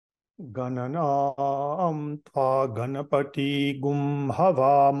गणनां त्वा गणपति गुं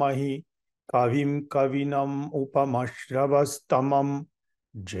हवामहि कविं कविनम् उपमश्रवस्तमं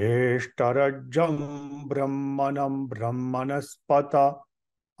ज्येष्ठरजं ब्रह्मणं ब्रह्मणस्पत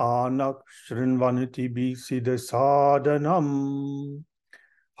आनः शृण्वन्ति सादनम्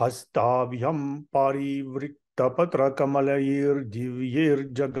हस्ताभ्यं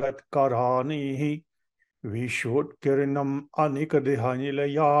परिवृत्तपत्रकमलैर्दिव्यैर्जगत्कराणैः विश्वोत्कीर्णम्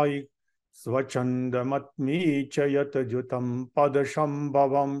अनिकदेहनिलयाय स्वच्छन्दमत्मी च यतजुतं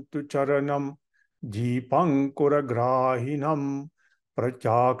पदशम्भवं तु चरणं दीपङ्कुरग्राहिणं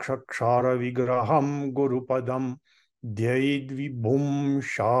प्रत्याक्षारविग्रहं गुरुपदं ध्येद्विभुं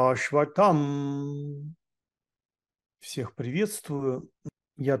शाश्वतम्. Всех приветствую.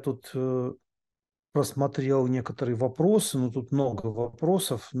 Я тут просмотрел некоторые вопросы, тут много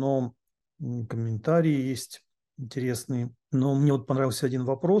вопросов, но комментарии есть интересные. Но мне вот понравился один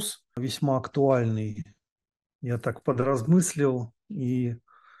вопрос, весьма актуальный. Я так подразмыслил, и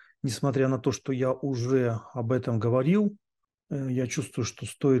несмотря на то, что я уже об этом говорил, я чувствую, что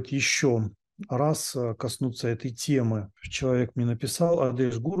стоит еще раз коснуться этой темы. Человек мне написал,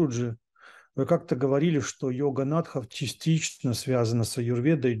 Адеш Гуруджи, вы как-то говорили, что йога натха частично связана с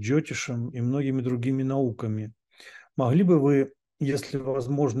аюрведой, джьотишем и многими другими науками. Могли бы вы, если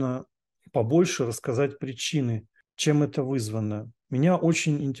возможно, побольше рассказать причины, чем это вызвано? Меня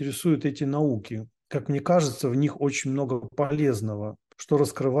очень интересуют эти науки. Как мне кажется, в них очень много полезного, что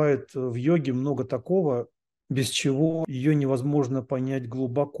раскрывает в йоге много такого, без чего ее невозможно понять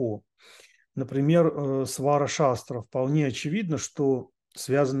глубоко. Например, свара шастра. Вполне очевидно, что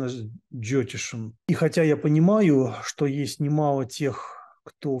связано с джьотишем. И хотя я понимаю, что есть немало тех,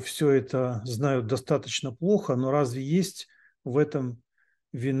 кто все это знают достаточно плохо, но разве есть в этом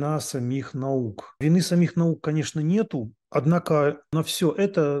вина самих наук? Вины самих наук, конечно, нету, однако на все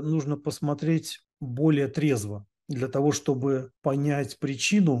это нужно посмотреть более трезво, для того, чтобы понять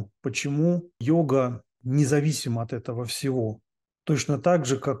причину, почему йога независима от этого всего. Точно так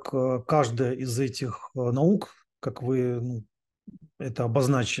же, как каждая из этих наук, как вы это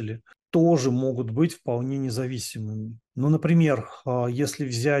обозначили, тоже могут быть вполне независимыми. Например, если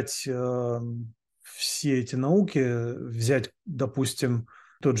взять все эти науки, взять, допустим,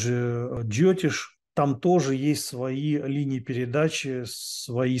 тот же джьотиш, там тоже есть свои линии передачи,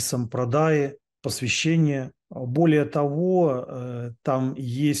 свои сампрадаи, посвящения. Более того, там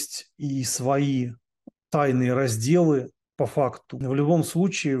есть и свои тайные разделы по факту. В любом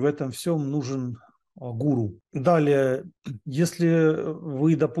случае в этом всем нужен гуру. Далее, если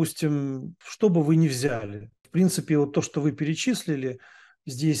вы, допустим, что бы вы ни взяли, в принципе, вот то, что вы перечислили,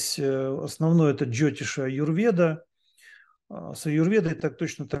 здесь основное это джьотиш и аюрведа. С аюрведой так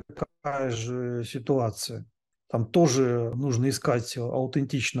точно такая же ситуация. Там тоже нужно искать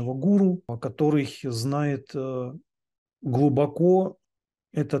аутентичного гуру, который знает глубоко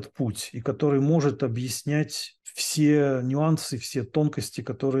этот путь и который может объяснять все нюансы, все тонкости,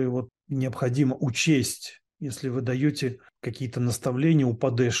 которые необходимо учесть, если вы даете какие-то наставления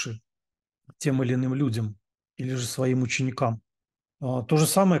упадеши тем или иным людям или же своим ученикам. То же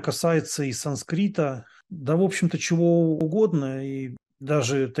самое касается и санскрита, да, в общем-то, чего угодно, и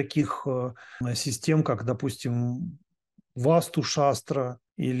даже таких систем, как, допустим, васту шастра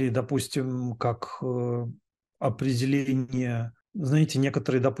или, допустим, как определение. Знаете,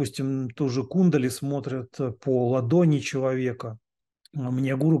 некоторые, допустим, тоже кундали смотрят по ладони человека.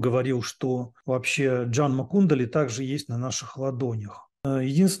 Мне гуру говорил, что вообще джанма кундали также есть на наших ладонях.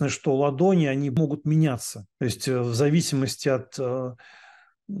 Единственное, что ладони, они могут меняться. То есть в зависимости от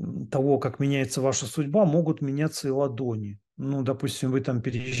того, как меняется ваша судьба, могут меняться и ладони. Допустим, вы там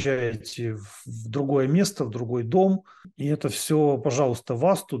переезжаете в другое место, в другой дом, и это все, пожалуйста,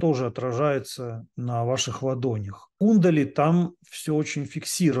 васту тоже отражается на ваших ладонях. Кундали там все очень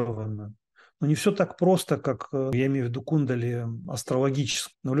фиксировано. Но не все так просто, как я имею в виду кундали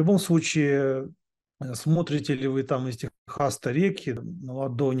астрологически. Но в любом случае, смотрите ли вы там эти хаста-реки на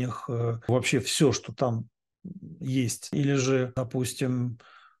ладонях, вообще все, что там есть. Или же, допустим,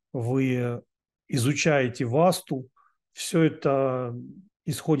 вы изучаете васту, все это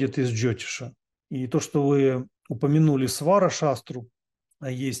исходит из джьотиша. И то, что вы упомянули свара шастру,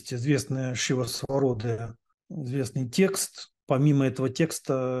 есть известная Шива Свародая, известный текст. Помимо этого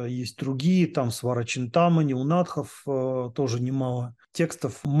текста есть другие, там свара чинтамани, у натхов тоже немало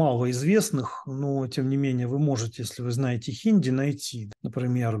текстов малоизвестных, но тем не менее вы можете, если вы знаете хинди, найти.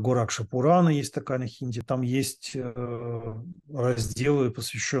 Например, Горакша Пурана есть такая на хинди, там есть разделы,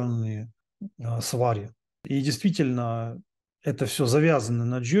 посвященные сваре. И действительно, это все завязано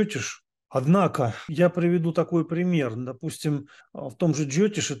на джьотиш, Однако я приведу такой пример. Допустим, в том же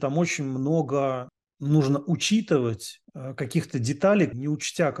джьотише там очень много нужно учитывать каких-то деталей, не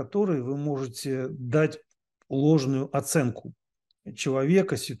учтя которые вы можете дать ложную оценку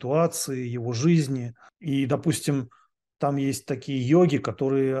человека, ситуации, его жизни. И, допустим, там есть такие йоги,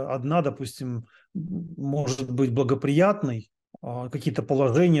 которые одна, допустим, может быть благоприятной, какие-то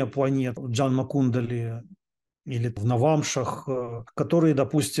положения планет в Джанма-кундали или в Навамшах, которые,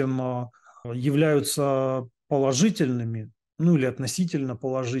 допустим, являются положительными, ну или относительно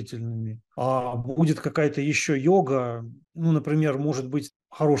положительными, а будет какая-то еще йога, ну, например, может быть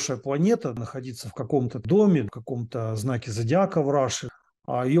хорошая планета находиться в каком-то доме, в каком-то знаке зодиака в Раши,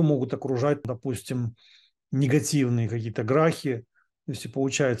 а ее могут окружать, допустим, негативные какие-то грахи, то есть и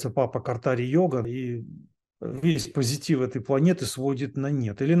получается папа Картари йога, и весь позитив этой планеты сводит на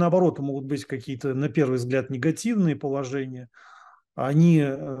нет. Или наоборот, могут быть какие-то, на первый взгляд, негативные положения, они,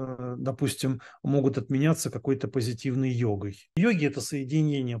 допустим, могут отменяться какой-то позитивной йогой. Йоги – это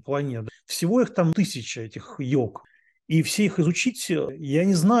соединение планет. Всего их там тысяча, этих йог. И все их изучить, я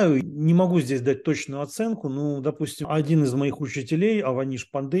не знаю, не могу здесь дать точную оценку. Ну, допустим, один из моих учителей, Аваниш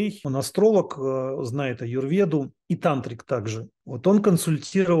Пандей, он астролог, знает аюрведу и тантрик также. Вот он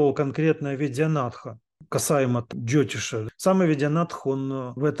консультировал конкретно Ведьянатха касаемо джьотиша. Сам Ведьянатх,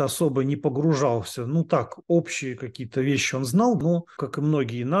 он в это особо не погружался. Ну так, общие какие-то вещи он знал, но, как и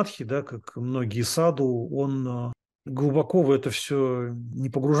многие надхи, да, как и многие саду, он глубоко в это все не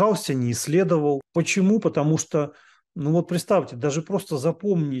погружался, не исследовал. Почему? Потому что ну вот представьте, даже просто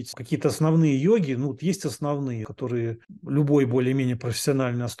запомнить какие-то основные йоги, ну вот есть основные, которые любой более-менее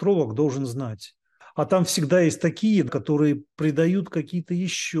профессиональный астролог должен знать. А там всегда есть такие, которые придают какие-то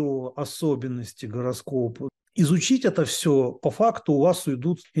еще особенности гороскопу. Изучить это все, по факту у вас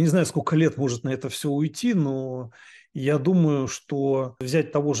уйдут, я не знаю, сколько лет может на это все уйти, но я думаю, что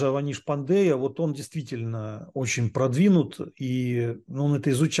взять того же Аваниш Пандея, вот он действительно очень продвинут, и он это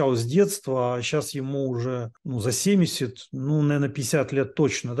изучал с детства, а сейчас ему уже за 70, ну, наверное, 50 лет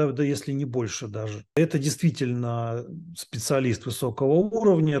точно, да, если не больше даже. Это действительно специалист высокого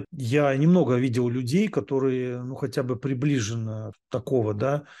уровня. Я немного видел людей, которые, ну, хотя бы приближенно такого,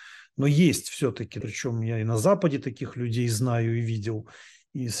 да, но есть все-таки, причем я и на Западе таких людей знаю и видел,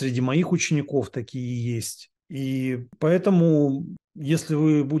 и среди моих учеников такие есть. И поэтому, если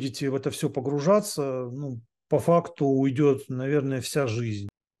вы будете в это все погружаться, ну, по факту уйдет, наверное, вся жизнь.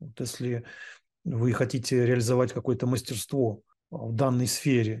 Вот если вы хотите реализовать какое-то мастерство в данной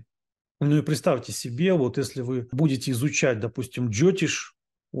сфере. Ну и представьте себе, вот если вы будете изучать, допустим, джьотиш,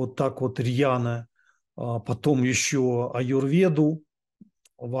 вот так вот рьяно, а потом еще аюрведу,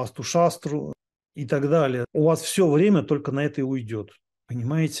 васту-шастру и так далее. У вас все время только на это и уйдет.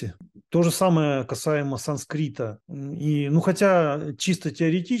 Понимаете? То же самое касаемо санскрита. И, ну, хотя чисто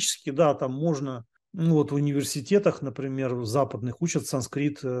теоретически, да, там можно, ну, вот в университетах, например, в западных учат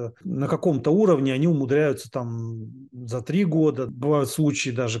санскрит на каком-то уровне, они умудряются там за 3 года. Бывают случаи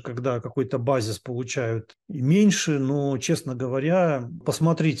даже, когда какой-то базис получают и меньше, но, честно говоря,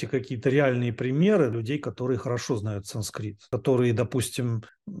 посмотрите какие-то реальные примеры людей, которые хорошо знают санскрит, которые, допустим,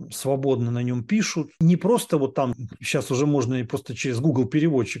 свободно на нем пишут. Не просто вот там, сейчас уже можно и просто через Google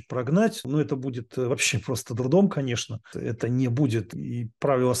переводчик прогнать, но это будет вообще просто дурдом, конечно. Это не будет. И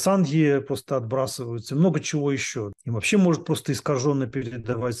правила Сангхи просто отбрасываются, много чего еще. И вообще может просто искаженно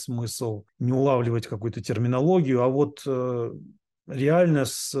передавать смысл, не улавливать какую-то терминологию, а вот реально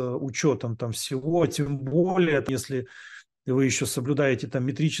с учетом там всего, тем более, если вы еще соблюдаете там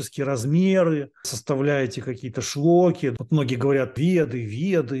метрические размеры, составляете какие-то шлоки. Вот многие говорят веды,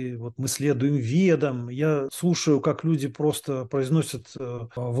 веды, вот мы следуем ведам. Я слушаю, как люди просто произносят в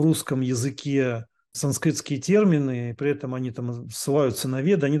русском языке санскритские термины, и при этом они там ссылаются на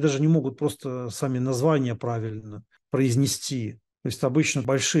веды, они даже не могут просто сами названия правильно произнести. То есть обычно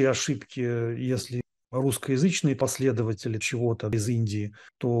большие ошибки, если русскоязычные последователи чего-то из Индии,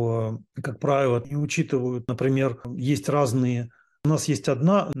 то, как правило, не учитывают, например, есть разные, у нас есть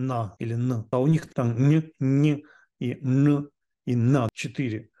одна на или н, а у них там не и н и на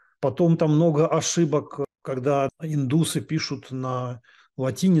 4. Потом там много ошибок, когда индусы пишут на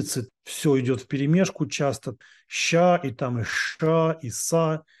латинице, все идет вперемешку часто, ща и там и ша, и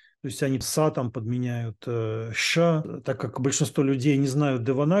са, то есть они «са» там подменяют «ща», так как большинство людей не знают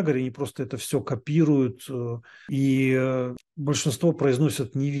деванагари, они просто это все копируют, и большинство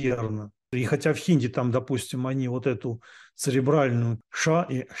произносят неверно. И хотя в хинди там, допустим, они вот эту церебральную «ша»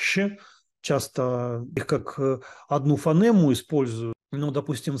 и «щ» часто их как одну фонему используют, но,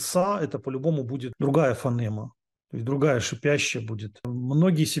 допустим, «са» это по-любому будет другая фонема. То есть другая шипящая будет.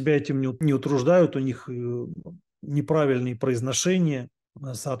 Многие себя этим не утруждают, у них неправильные произношения.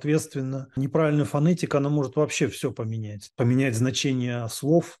 Соответственно, неправильная фонетика, она может вообще все поменять. Поменять значение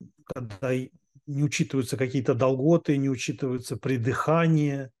слов, когда не учитываются какие-то долготы, не учитываются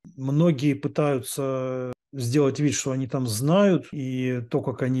придыхания. Многие пытаются сделать вид, что они там знают, и то,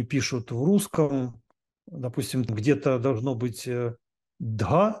 как они пишут в русском, допустим, где-то должно быть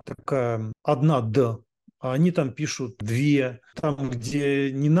 «да», такая одна «д», а они там пишут две. Там,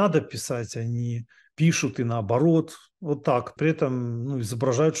 где не надо писать, они пишут и наоборот, вот так. При этом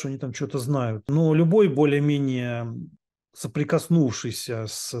изображают, что они там что-то знают. Но любой более-менее соприкоснувшийся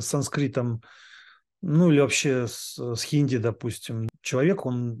с санскритом, или вообще с хинди, допустим, человек,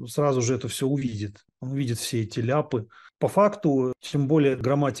 он сразу же это все увидит. Он увидит все эти ляпы. По факту, тем более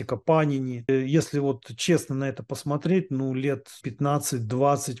грамматика Панини, если вот честно на это посмотреть, лет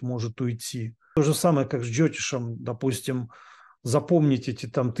 15-20 может уйти. То же самое, как с джьотишем, допустим, запомнить эти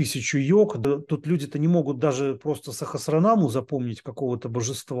там 1000 йог. Да, тут люди-то не могут даже просто сахасранаму запомнить какого-то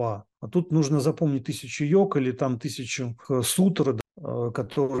божества, а тут нужно запомнить 1000 йог или там 1000 сутр,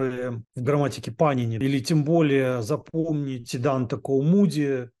 которые в грамматике Панини, или тем более запомнить Сиддханта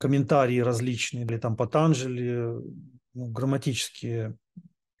Каумуди, комментарии различные, или там Патанджали, грамматические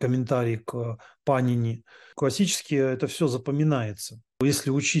комментарии к Панини. Классически это все запоминается.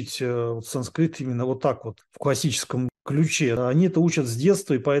 Если учить санскрит именно вот так вот, в классическом ключе, они это учат с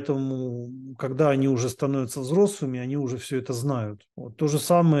детства, и поэтому, когда они уже становятся взрослыми, они уже все это знают. Вот. То же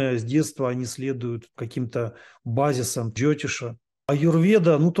самое с детства они следуют каким-то базисам джьотиша.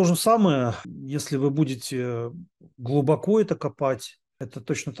 Аюрведа, то же самое, если вы будете глубоко это копать, это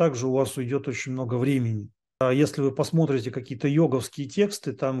точно так же у вас уйдет очень много времени. А если вы посмотрите какие-то йоговские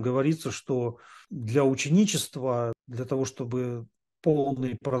тексты, там говорится, что для ученичества, для того, чтобы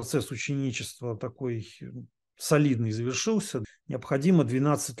полный процесс ученичества такой солидный завершился, необходимо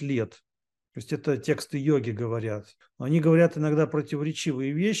 12 лет. То есть это тексты йоги говорят. Но они говорят иногда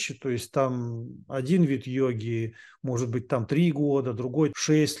противоречивые вещи, то есть там один вид йоги может быть там 3 года, другой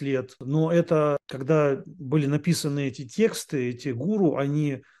 6 лет. Но это, когда были написаны эти тексты, эти гуру,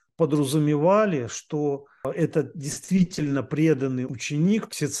 они подразумевали, что это действительно преданный ученик,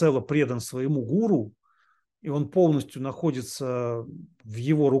 всецело предан своему гуру, и он полностью находится в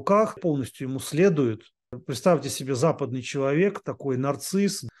его руках, полностью ему следует. Представьте себе западный человек, такой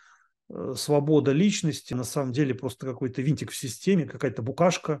нарцисс, свобода личности, на самом деле просто какой-то винтик в системе, какая-то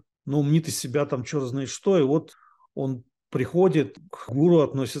букашка, но мнит из себя там черт знает что, и вот он приходит, к гуру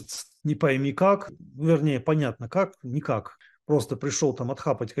относится не пойми как, вернее, понятно как, никак. Просто пришел там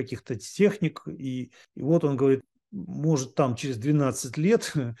отхапать каких-то техник, и вот он говорит, может, там через 12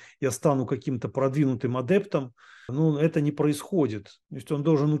 лет я стану каким-то продвинутым адептом, но это не происходит. То есть он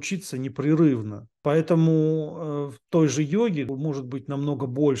должен учиться непрерывно. Поэтому в той же йоге может быть намного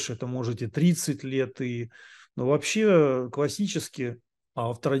больше, это может и 30 лет, но вообще классически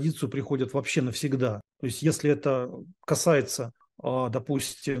в традицию приходят вообще навсегда. То есть если это касается,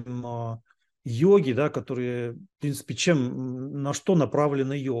 допустим, йоги, да, которые, в принципе, на что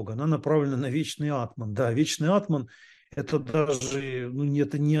направлена йога? Она направлена на вечный атман. Да, вечный атман – это даже,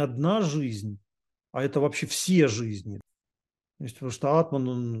 это не одна жизнь, а это вообще все жизни. То есть, потому что атман,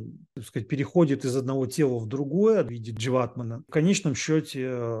 он, так сказать, переходит из одного тела в другое в виде дживатмана. В конечном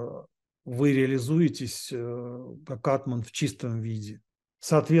счете вы реализуетесь как атман в чистом виде.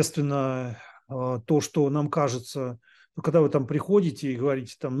 Соответственно, то, что нам кажется, когда вы там приходите и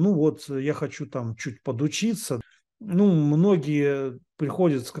говорите, там, я хочу там чуть подучиться, многие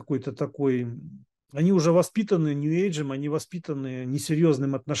приходят с какой-то такой, они уже воспитаны нью-эйджем, они воспитаны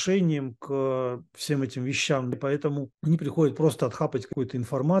несерьезным отношением к всем этим вещам, и поэтому они приходят просто отхапать какой-то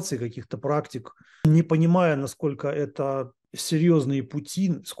информации, каких-то практик, не понимая, насколько это серьезные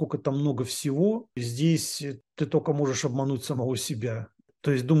пути, сколько там много всего. Здесь ты только можешь обмануть самого себя. То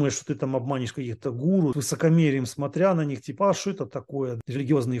есть думаешь, что ты там обманешь каких-то гуру, высокомерием смотря на них, типа, что это такое?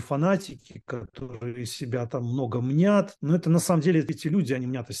 Религиозные фанатики, которые себя там много мнят. Но это на самом деле эти люди, они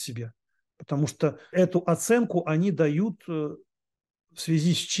мнят из себя. Потому что эту оценку они дают в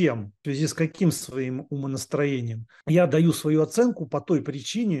связи с чем? В связи с каким своим умонастроением? Я даю свою оценку по той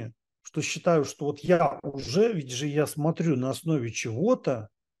причине, что считаю, что вот я уже, ведь же я смотрю на основе чего-то,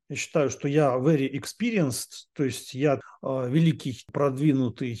 я считаю, что я very experienced, то есть я великий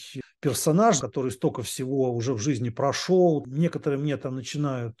продвинутый персонаж, который столько всего уже в жизни прошел. Некоторые мне там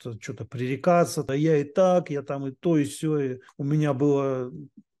начинают что-то пререкаться, да я и так, я там и то, и все. И у меня было...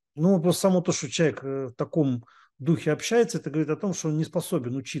 просто само то, что человек в таком духе общается, это говорит о том, что он не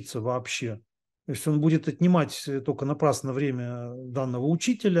способен учиться вообще. То есть он будет отнимать только напрасно время данного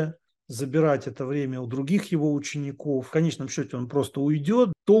учителя, забирать это время у других его учеников. В конечном счете он просто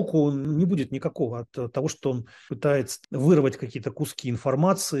уйдет. толку не будет никакого от того, что он пытается вырвать какие-то куски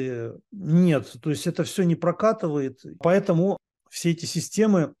информации. Нет, то есть это все не прокатывает, поэтому все эти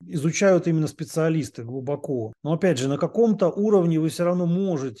системы изучают именно специалисты глубоко. Но опять же, на каком-то уровне вы все равно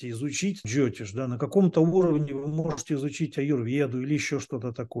можете изучить джьотиш, да, на каком-то уровне вы можете изучить аюрведу или еще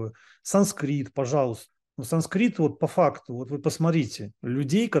что-то такое. Санскрит, пожалуйста. Но санскрит, вот по факту, вот вы посмотрите,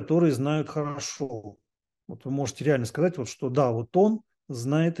 людей, которые знают хорошо. Вот вы можете реально сказать, вот, что да, вот он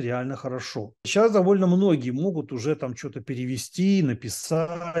знает реально хорошо. Сейчас довольно многие могут уже там что-то перевести,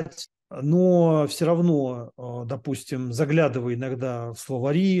 написать, но все равно, допустим, заглядывая иногда в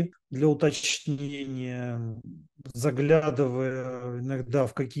словари для уточнения, заглядывая иногда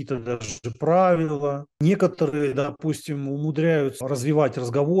в какие-то даже правила. Некоторые, допустим, умудряются развивать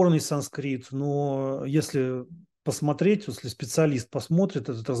разговорный санскрит, но если посмотреть, если специалист посмотрит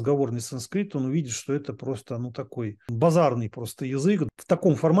этот разговорный санскрит, он увидит, что это просто, ну, такой базарный просто язык. В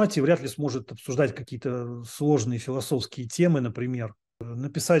таком формате вряд ли сможет обсуждать какие-то сложные философские темы, например,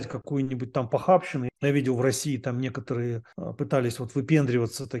 написать какую-нибудь там похабщину. Я видел в России, там некоторые пытались вот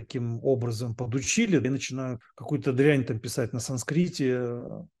выпендриваться таким образом, подучили и начинают какую-то дрянь там писать на санскрите.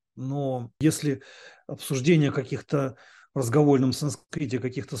 Но если обсуждение каких-то в разговорном санскрите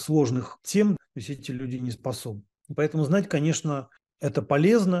каких-то сложных тем, то есть эти люди не способны. Поэтому знать, конечно, это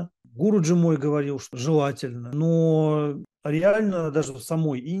полезно. Гуруджи мой говорил, что желательно. Но реально даже в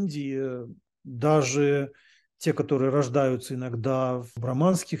самой Индии, даже те, которые рождаются иногда в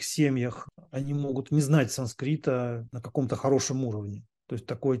браманских семьях, они могут не знать санскрита на каком-то хорошем уровне. То есть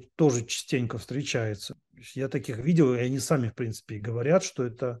такое тоже частенько встречается. Я таких видел, и они сами, в принципе, и говорят, что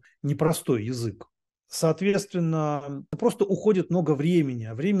это непростой язык. Соответственно, просто уходит много времени,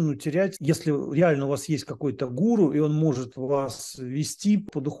 а времени терять, если реально у вас есть какой-то гуру, и он может вас вести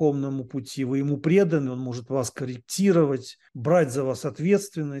по духовному пути, вы ему преданы, он может вас корректировать, брать за вас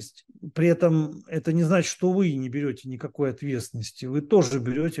ответственность. При этом это не значит, что вы не берете никакой ответственности, вы тоже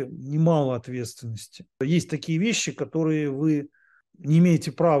берете немало ответственности. Есть такие вещи, которые вы не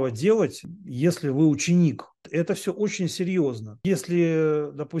имеете права делать, если вы ученик. Это все очень серьезно. Если,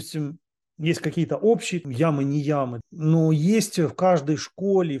 допустим, есть какие-то общие ямы, не ямы, но есть в каждой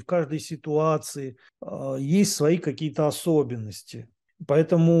школе, в каждой ситуации есть свои какие-то особенности.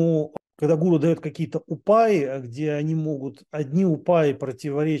 Поэтому, когда гуру дает какие-то упаи, где они могут, одни упаи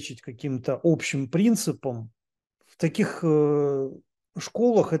противоречить каким-то общим принципам, в таких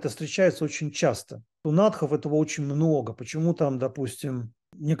школах это встречается очень часто. У натхов этого очень много. Почему там, допустим,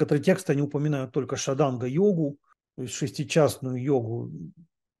 некоторые тексты они упоминают только шаданга-йогу, то есть шестичастную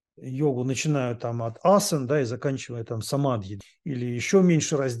йогу начинают там от асан, да, и заканчивая там самадхи, или еще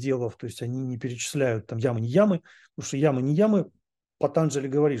меньше разделов, то есть они не перечисляют там ямы, не ямы, потому что ямы, не ямы, Патанджали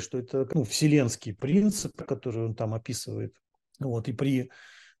говорит, что это, ну, вселенский принцип, который он там описывает, вот, и при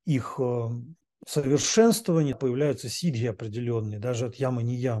их совершенствовании появляются сидхи определенные, даже от ямы,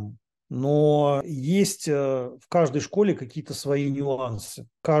 не ямы. Но есть в каждой школе какие-то свои нюансы.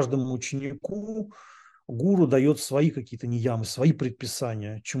 Каждому ученику гуру дает свои какие-то ниямы, свои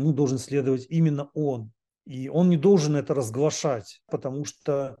предписания, чему должен следовать именно он. И он не должен это разглашать, потому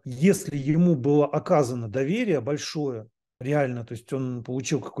что если ему было оказано доверие большое, реально, то есть он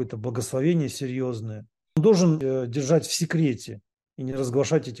получил какое-то благословение серьезное, он должен держать в секрете и не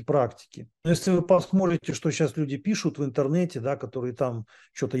разглашать эти практики. Но если вы посмотрите, что сейчас люди пишут в интернете, да, которые там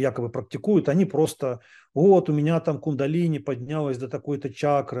что-то якобы практикуют, они просто, вот у меня там кундалини поднялась до такой-то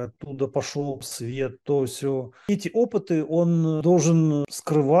чакры, оттуда пошел свет, то все. Эти опыты он должен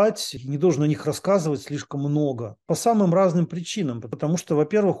скрывать, не должен о них рассказывать слишком много по самым разным причинам, потому что,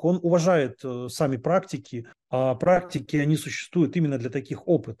 во-первых, он уважает сами практики, а практики, они существуют именно для таких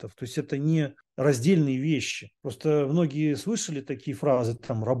опытов, то есть это не раздельные вещи. Просто многие слышали такие фразы,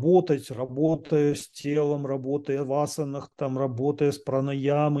 там, работая с телом, работая в асанах, там, работая с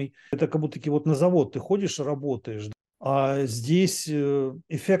пранаямой. Это как будто вот на завод ты ходишь и работаешь. А здесь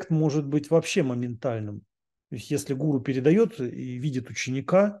эффект может быть вообще моментальным. То есть если гуру передает и видит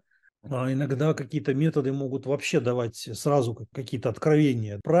ученика, а иногда какие-то методы могут вообще давать сразу какие-то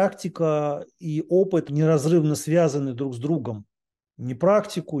откровения. Практика и опыт неразрывно связаны друг с другом. Ни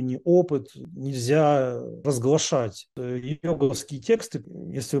практику, ни опыт нельзя разглашать. Йоговские тексты,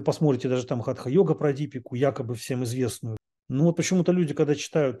 если вы посмотрите даже там хатха-йога Прадипику, якобы всем известную, ну вот почему-то люди, когда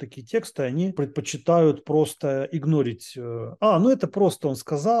читают такие тексты, они предпочитают просто игнорить. Ну это просто он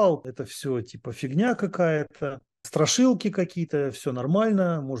сказал, это все типа фигня какая-то, страшилки какие-то, все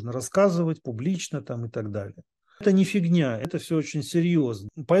нормально, можно рассказывать публично там и так далее. Это не фигня, это все очень серьезно.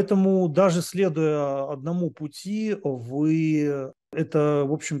 Поэтому даже следуя одному пути, вы это,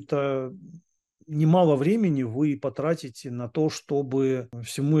 в общем-то, немало времени вы потратите на то, чтобы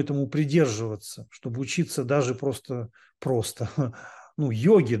всему этому придерживаться, чтобы учиться даже просто, ну,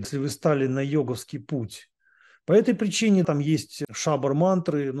 йоге, если вы стали на йоговский путь. По этой причине там есть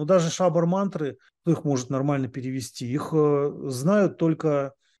шабар-мантры, но даже шабар-мантры, кто их может нормально перевести, их знают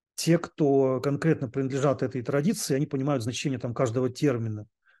только те, кто конкретно принадлежат этой традиции, они понимают значение там каждого термина,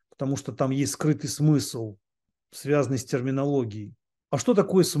 потому что там есть скрытый смысл, связанный с терминологией. А что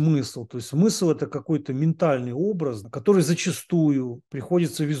такое смысл? То есть смысл – это какой-то ментальный образ, который зачастую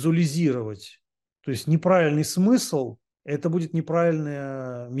приходится визуализировать. То есть неправильный смысл – это будет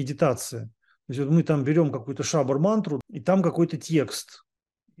неправильная медитация. То есть вот мы там берем какую-то шабар-мантру, и там какой-то текст.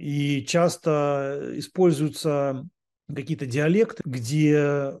 И часто используются какие-то диалекты,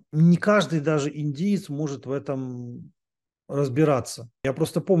 где не каждый даже индиец может в этом разбираться. Я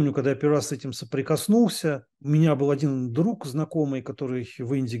просто помню, когда я первый раз с этим соприкоснулся, у меня был один друг знакомый, который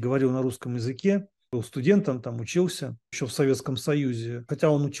в Индии говорил на русском языке, был студентом, там учился, еще в Советском Союзе, хотя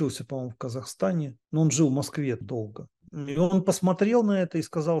он учился, по-моему, в Казахстане, но он жил в Москве долго. И он посмотрел на это и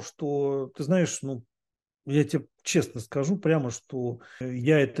сказал, что, ты знаешь, ну, я тебе честно скажу прямо, что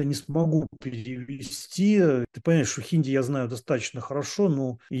я это не смогу перевести. Ты понимаешь, что хинди я знаю достаточно хорошо,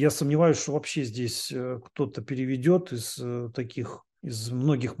 но я сомневаюсь, что вообще здесь кто-то переведет из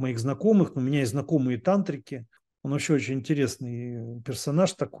многих моих знакомых. У меня есть знакомые тантрики. Он вообще очень интересный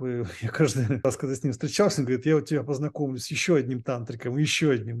персонаж такой. Я каждый раз, когда с ним встречался, он говорит, я вот тебя познакомлю с еще одним тантриком,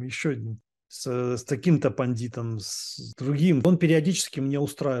 еще одним, еще одним. С таким-то пандитом, с другим. Он периодически мне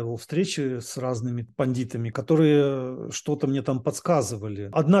устраивал встречи с разными пандитами, которые что-то мне там подсказывали.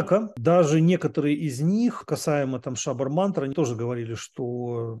 Однако даже некоторые из них, касаемо там шабар-мантр, они тоже говорили,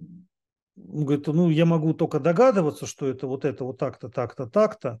 что говорит, ну, я могу только догадываться, что это вот так-то, так-то,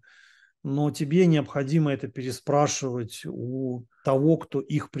 так-то, но тебе необходимо это переспрашивать у того, кто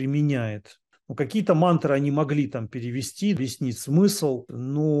их применяет. Ну, какие-то мантры они могли там перевести, объяснить смысл,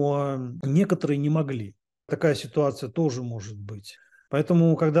 но некоторые не могли. Такая ситуация тоже может быть.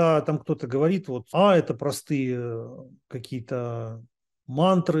 Поэтому, когда там кто-то говорит, вот, это простые какие-то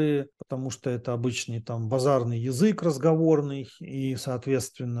мантры, потому что это обычный там базарный язык разговорный, и,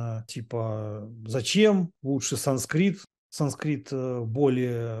 соответственно, типа, зачем? Лучше санскрит. Санскрит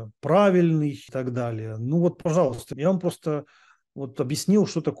более правильный и так далее. Ну вот, пожалуйста, я вам просто вот объяснил,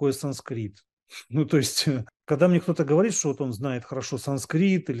 что такое санскрит. Ну, то есть, когда мне кто-то говорит, что вот он знает хорошо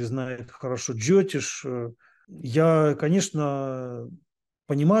санскрит или знает хорошо джьотиш, я, конечно,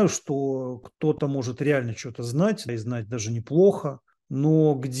 понимаю, что кто-то может реально что-то знать, и знать даже неплохо,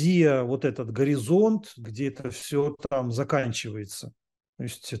 но где вот этот горизонт, где это все там заканчивается? То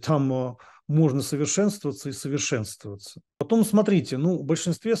есть там можно совершенствоваться и совершенствоваться. Потом смотрите, ну, в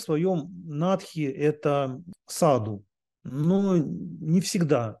большинстве своем натхи – это саду. Но не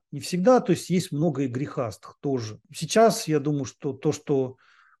всегда. Не всегда, то есть есть много и грехастых тоже. Сейчас я думаю, что то, что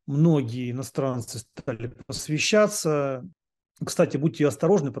многие иностранцы стали посвящаться, кстати, будьте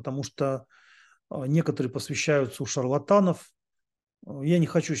осторожны, потому что некоторые посвящаются у шарлатанов. Я не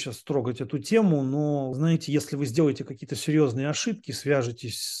хочу сейчас трогать эту тему, но, знаете, если вы сделаете какие-то серьезные ошибки,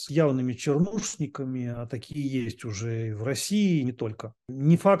 свяжетесь с явными чернушниками, а такие есть уже и в России, и не только,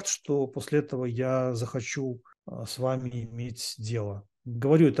 не факт, что после этого я захочу с вами иметь дело.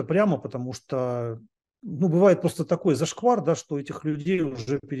 Говорю это прямо, потому что, ну, бывает просто такой зашквар, да, что этих людей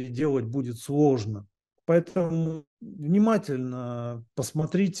уже переделать будет сложно. Поэтому внимательно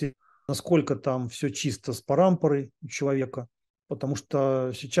посмотрите, насколько там все чисто с парампорой у человека, потому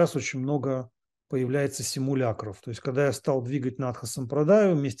что сейчас очень много появляется симулякров. То есть, когда я стал двигать натха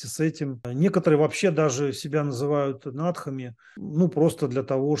сампрадаю, вместе с этим некоторые вообще даже себя называют натхами, ну, просто для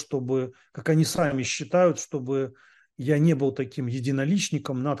того, чтобы, как они сами считают, чтобы я не был таким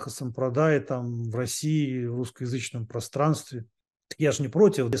единоличником натха сампрадая там в России, в русскоязычном пространстве. Я же не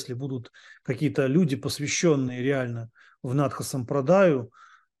против, если будут какие-то люди, посвященные реально в натха сампрадаю,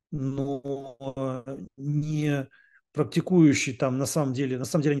 но не практикующие там на самом деле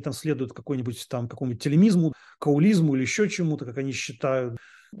они там следуют какой-нибудь там какому-нибудь телемизму, каулизму или еще чему-то, как они считают.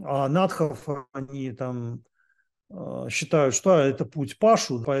 А надхов они там считают, что это путь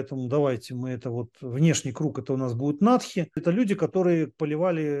Пашу, поэтому давайте мы это вот внешний круг, это у нас будут надхи. Это люди, которые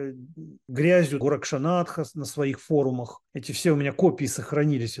поливали грязью Горакшанатха на своих форумах. Эти все у меня копии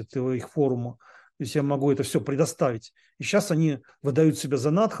сохранились этого их форума. То есть я могу это все предоставить. И сейчас они выдают себя за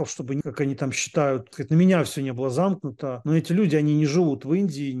надхов, чтобы, как они там считают, на меня все не было замкнуто. Но эти люди, они не живут в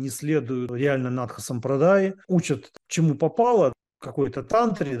Индии, не следуют реально надха сампрадаи, учат чему попало, какой-то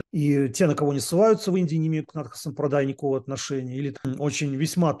тантре, и те, на кого не ссылаются в Индии, не имеют к надха сампрадай никакого отношения, или там очень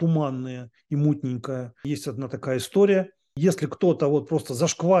весьма туманные и мутненькое. Есть одна такая история, Если кто-то вот просто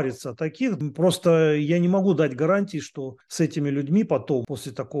зашкварится таких, просто я не могу дать гарантии, что с этими людьми потом,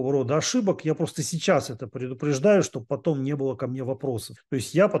 после такого рода ошибок, я просто сейчас это предупреждаю, чтобы потом не было ко мне вопросов. То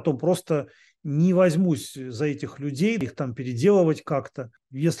есть я потом просто не возьмусь за этих людей, их там переделывать как-то.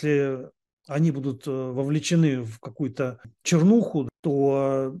 Если они будут вовлечены в какую-то чернуху,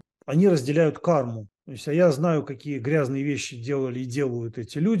 то они разделяют карму. То есть, а я знаю, какие грязные вещи делали и делают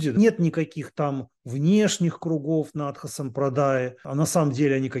эти люди. Нет никаких там внешних кругов натха сампрадаи, а на самом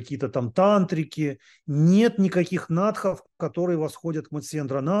деле они какие-то там тантрики. Нет никаких натхов, которые восходят к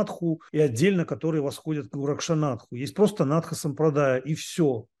Матсьендра натху и отдельно, которые восходят к Гуракшанатху. Есть просто натха сампрадая и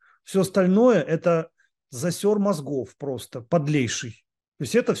все. Все остальное – это засер мозгов просто, подлейший. То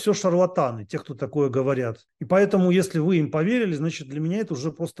есть это все шарлатаны, те, кто такое говорят. И поэтому, если вы им поверили, значит, для меня это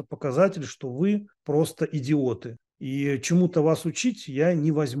уже просто показатель, что вы просто идиоты. И чему-то вас учить я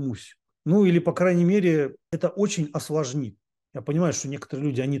не возьмусь. Ну, или, по крайней мере, это очень осложнит. Я понимаю, что некоторые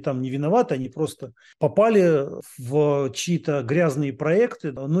люди, они там не виноваты, они просто попали в чьи-то грязные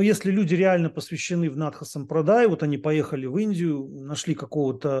проекты. Но если люди реально посвящены в Натха Сампрадай, вот они поехали в Индию, нашли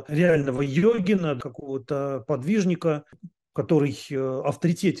какого-то реального йогина, какого-то подвижника, который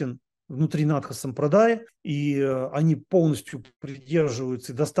авторитетен внутри Натха Сампрадая, и они полностью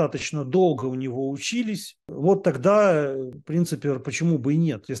придерживаются и достаточно долго у него учились, вот тогда, в принципе, почему бы и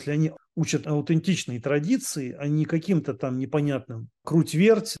нет, если они учат аутентичные традиции, а не каким-то там непонятным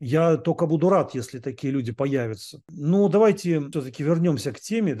круть-верть, я только буду рад, если такие люди появятся. Но давайте все-таки вернемся к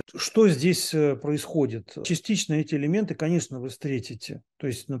теме. Что здесь происходит? Частично эти элементы, конечно, вы встретите. То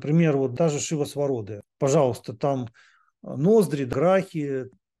есть, например, вот даже Шива Свароды. Пожалуйста, там ноздри, грахи,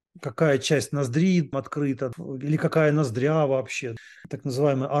 какая часть ноздри открыта, или какая ноздря вообще, так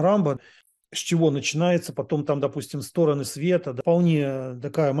называемая арамба, с чего начинается, потом там, допустим, стороны света, да, вполне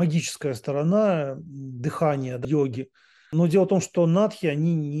такая магическая сторона дыхания, да, йоги. Но дело в том, что натхи,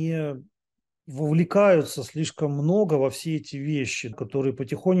 они не вовлекаются слишком много во все эти вещи, которые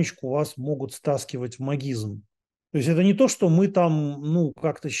потихонечку вас могут стаскивать в магизм. То есть это не то, что мы там, ну,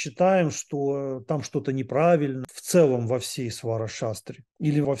 как-то считаем, что там что-то неправильно в целом во всей свара-шастре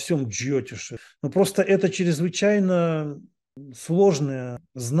или во всем джьотише. Но просто это чрезвычайно сложное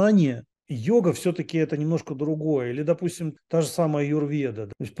знание. Йога все-таки это немножко другое. Или, допустим, та же самая аюрведа.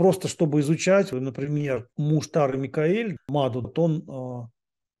 То есть просто чтобы изучать, например, муж Тары Микаэль, Маду, он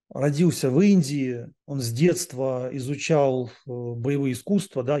родился в Индии, он с детства изучал боевые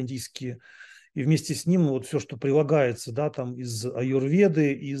искусства, да, индийские, и вместе с ним вот все, что прилагается, да, там из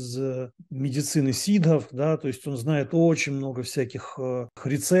аюрведы, из медицины сиддхов, да, то есть он знает очень много всяких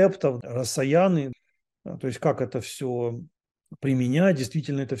рецептов, расаяны, то есть как это все применять,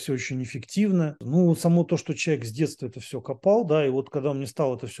 действительно это все очень эффективно. Ну, само то, что человек с детства это все копал, да, и вот когда он мне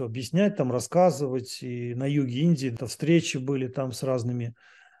стал это все объяснять, там рассказывать, и на юге Индии это встречи были там с разными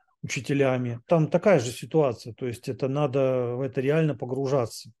учителями. Там такая же ситуация, то есть это надо в это реально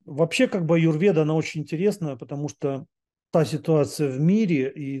погружаться. Вообще, как бы аюрведа, она очень интересная, потому что та ситуация в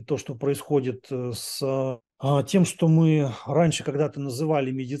мире и то, что происходит с тем, что мы раньше когда-то называли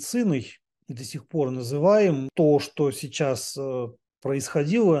медициной и до сих пор называем, то, что сейчас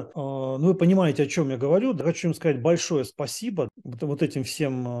происходило, ну, вы понимаете, о чем я говорю. Хочу им сказать большое спасибо вот этим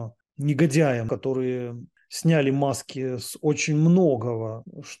всем негодяям, которые сняли маски с очень многого,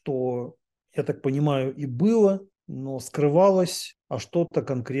 что, я так понимаю, и было, но скрывалось, а что-то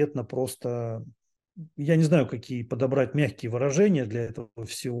конкретно просто, я не знаю, какие подобрать мягкие выражения для этого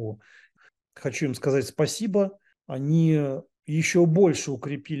всего. Хочу им сказать спасибо. Они еще больше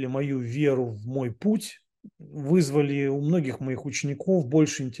укрепили мою веру в мой путь, вызвали у многих моих учеников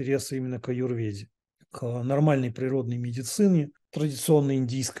больше интереса именно к аюрведе, к нормальной природной медицине, традиционной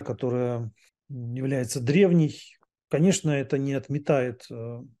индийской, которая является древней. Конечно, это не отметает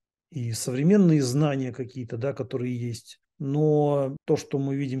и современные знания какие-то, да, которые есть. Но то, что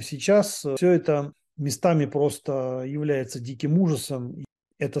мы видим сейчас, все это местами просто является диким ужасом. И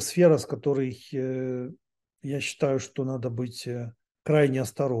это сфера, с которой я считаю, что надо быть крайне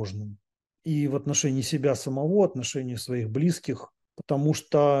осторожным. И в отношении себя самого, в отношении своих близких, потому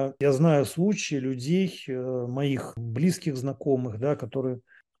что я знаю случаи людей, моих близких знакомых, да,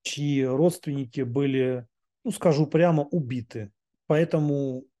 чьи родственники были, ну, скажу прямо, убиты.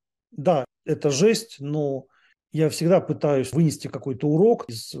 Поэтому, да, это жесть, но я всегда пытаюсь вынести какой-то урок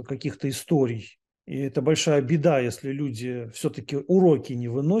из каких-то историй. И это большая беда, если люди все-таки уроки не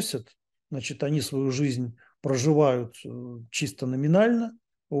выносят, значит, они свою жизнь проживают чисто номинально,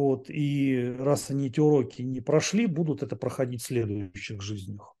 вот, и раз они эти уроки не прошли, будут это проходить в следующих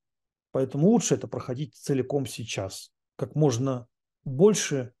жизнях. Поэтому лучше это проходить целиком сейчас, как можно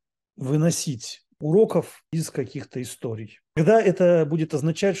больше выносить уроков из каких-то историй. Когда это будет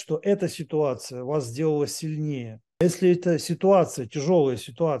означать, что эта ситуация вас сделала сильнее. Если эта ситуация, тяжелая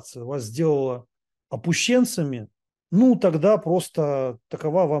ситуация, вас сделала опущенцами, ну, тогда просто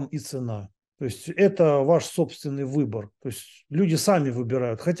такова вам и цена. То есть это ваш собственный выбор. То есть люди сами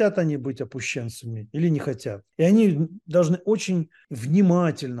выбирают, хотят они быть опущенцами или не хотят. И они должны очень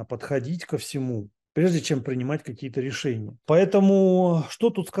внимательно подходить ко всему, прежде чем принимать какие-то решения. Поэтому что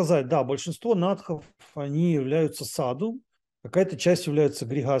тут сказать? Да, большинство натхов, они являются саду, какая-то часть являются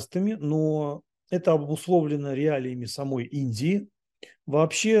грихастами, но это обусловлено реалиями самой Индии.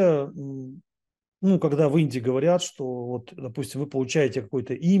 Вообще, ну, когда в Индии говорят, что, вот, допустим, вы получаете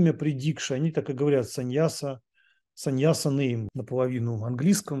какое-то имя при дикше, они так и говорят саньяса, саньяса name, наполовину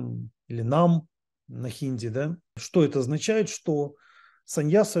английском или нам на хинди, да. Что это означает? Что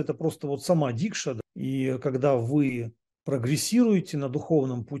саньяса – это просто вот сама дикша, да? И когда вы прогрессируете на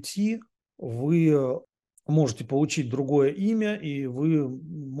духовном пути, вы можете получить другое имя, и вы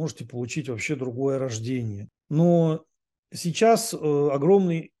можете получить вообще другое рождение. Но сейчас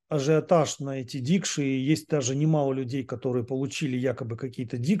огромный ажиотаж на эти дикши, и есть даже немало людей, которые получили якобы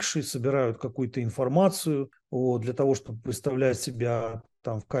какие-то дикши, собирают какую-то информацию вот, для того, чтобы представлять себя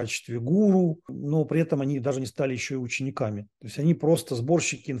там в качестве гуру, но при этом они даже не стали еще и учениками. То есть они просто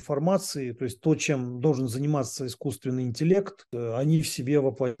сборщики информации, то есть то, чем должен заниматься искусственный интеллект, они в себе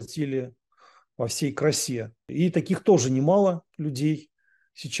воплотили во всей красе. И таких тоже немало людей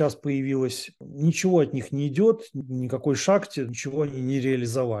сейчас появилось. Ничего от них не идет, никакой шакти, ничего они не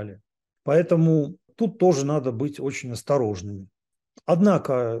реализовали. Поэтому тут тоже надо быть очень осторожными.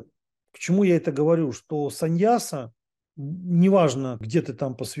 Однако, к чему я это говорю, что саньяса, неважно, где ты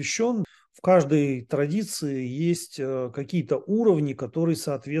там посвящен, в каждой традиции есть какие-то уровни, которые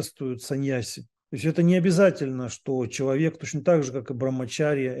соответствуют саньясе. То есть это не обязательно, что человек, точно так же, как и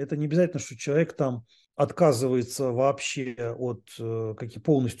брамачарья, это не обязательно, что человек там отказывается вообще от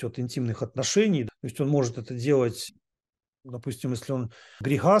полностью от интимных отношений. То есть он может это делать, допустим, если он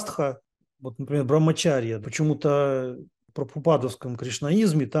грихастха, вот, например, брамачарья, почему-то в прабхупадовском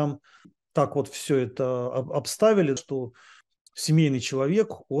кришнаизме там так вот все это обставили, что семейный человек,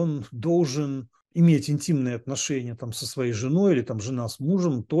 он должен иметь интимные отношения там, со своей женой или там, жена с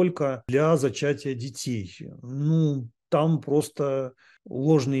мужем только для зачатия детей. Ну, там просто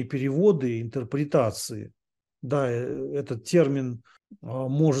ложные переводы, интерпретации. Да, этот термин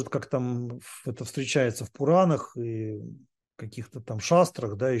может, как там это встречается в Пуранах и каких-то там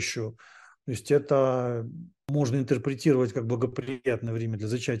шастрах, да, еще. То есть это можно интерпретировать как благоприятное время для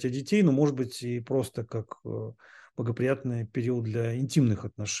зачатия детей, но может быть и просто как благоприятный период для интимных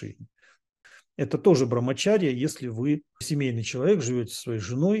отношений. Это тоже брамачарья, если вы семейный человек, живете со своей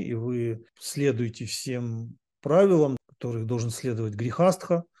женой, и вы следуете всем правилам, которых должен следовать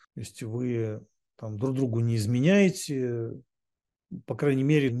грихастха, то есть вы там, друг другу не изменяете, по крайней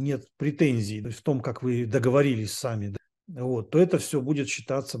мере, нет претензий в том, как вы договорились сами, да, вот, то это все будет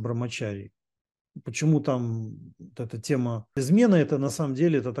считаться брамачарьей. Почему там вот эта тема измены, это на самом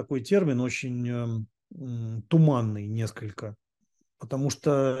деле это такой термин очень туманный несколько. Потому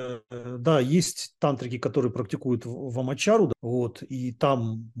что, да, есть тантрики, которые практикуют вамачару, да, вот, и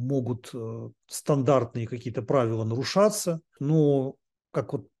там могут стандартные какие-то правила нарушаться. Но,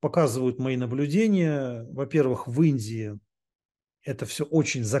 как вот показывают мои наблюдения, во-первых, в Индии это все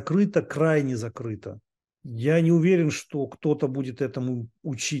очень закрыто, крайне закрыто. Я не уверен, что кто-то будет этому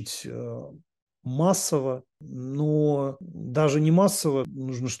учить массово, но даже не массово,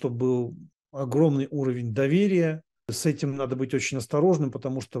 нужно, чтобы был огромный уровень доверия. С этим надо быть очень осторожным,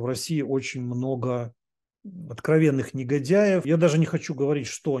 потому что в России очень много откровенных негодяев. Я даже не хочу говорить,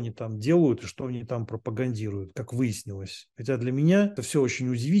 что они там делают и что они там пропагандируют, как выяснилось. Хотя для меня это все очень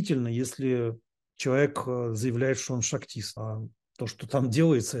удивительно, если человек заявляет, что он шактист. А то, что там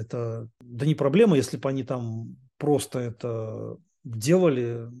делается, это да не проблема, если бы они там просто это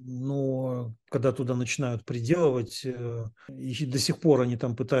делали, но когда туда начинают приделывать, и до сих пор они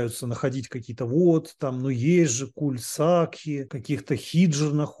там пытаются находить какие-то вот, там, ну есть же культ сакхи, каких-то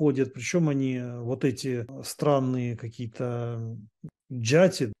хиджр находят, причем они вот эти странные какие-то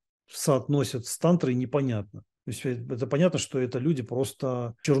джати соотносят с тантрой непонятно. То есть это понятно, что это люди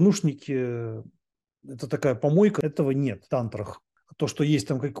просто чернушники, это такая помойка, этого нет в тантрах. То, что есть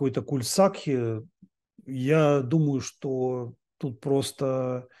там какой-то культ сакхи, я думаю, что тут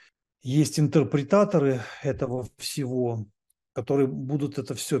просто есть интерпретаторы этого всего, которые будут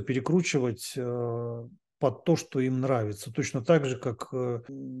это все перекручивать под то, что им нравится. Точно так же, как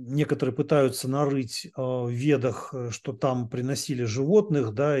некоторые пытаются нарыть в ведах, что там приносили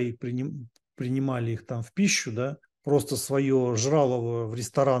животных, да, и принимали их там в пищу, да. просто свое жралово в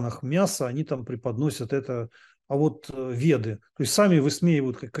ресторанах мясо, они там преподносят это. А вот веды, то есть сами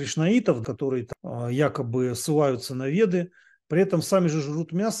высмеивают как кришнаитов, которые там, якобы ссылаются на веды, при этом сами же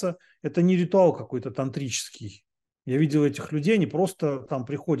жрут мясо. Это не ритуал какой-то тантрический. Я видел этих людей, они просто там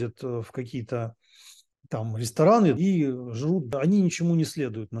приходят в какие-то там рестораны и жрут, да, они ничему не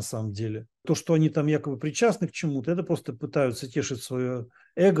следуют на самом деле. То, что они там якобы причастны к чему-то, это просто пытаются тешить свое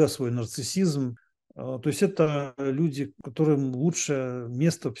эго, свой нарциссизм. То есть это люди, которым лучшее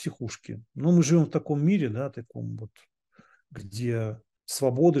место в психушке. Но мы живем в таком мире, да, таком вот, где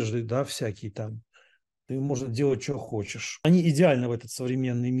свободы же, да, всякие там. Ты можешь делать, что хочешь. Они идеально в этот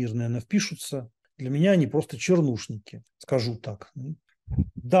современный мир, наверное, впишутся. Для меня они просто чернушники, скажу так.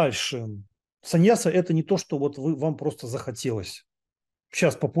 Дальше. Саньяса – это не то, что вот вам просто захотелось.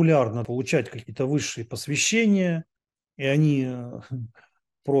 Сейчас популярно получать какие-то высшие посвящения, и они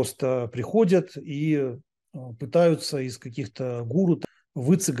просто приходят и пытаются из каких-то гуру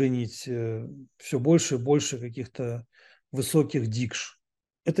выцегонить все больше и больше каких-то высоких дикш.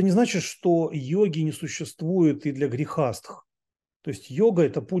 Это не значит, что йоги не существует и для грехастх. То есть йога –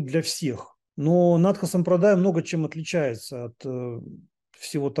 это путь для всех. Но Натха Сампрадай много чем отличается от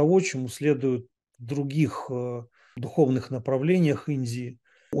всего того, чему следует в других духовных направлениях Индии.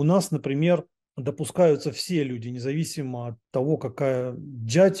 У нас, например, допускаются все люди, независимо от того, какая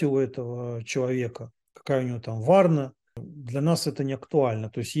джати у этого человека, какая у него там варна. Для нас это не актуально.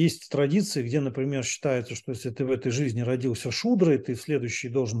 То есть есть традиции, где, например, считается, что если ты в этой жизни родился шудрой, ты в следующей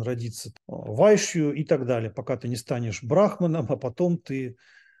должен родиться вайшью и так далее, пока ты не станешь брахманом, а потом ты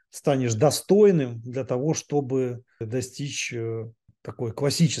станешь достойным для того, чтобы достичь такой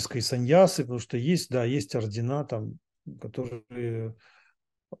классической саньясы, потому что есть, да, есть ордена, там, которые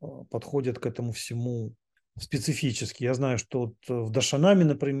подходят к этому всему специфически. Я знаю, что вот в Дашанаме,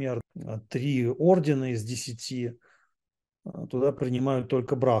 например, 3 ордена из 10 туда принимают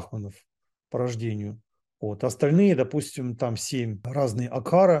только брахманов по рождению. Вот. Остальные, допустим, там 7 разные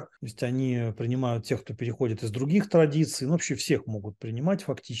акхара, то есть они принимают тех, кто переходит из других традиций, ну, вообще всех могут принимать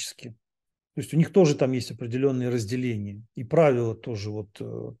фактически. То есть у них тоже там есть определенные разделения. И правила тоже вот,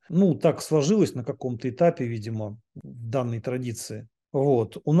 ну, так сложилось на каком-то этапе, видимо, в данной традиции.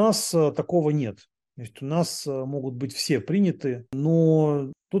 Вот. У нас такого нет. То есть у нас могут быть все приняты,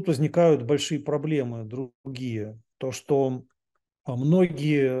 но тут возникают большие проблемы другие. То, что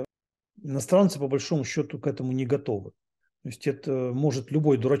многие иностранцы, по большому счету, к этому не готовы. То есть это может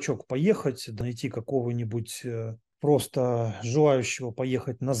любой дурачок поехать, найти какого-нибудь просто желающего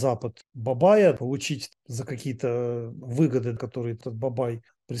поехать на Запад бабая, получить за какие-то выгоды, которые этот бабай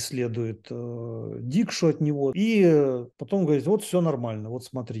преследует, дикшу от него, и потом говорить, вот все нормально, вот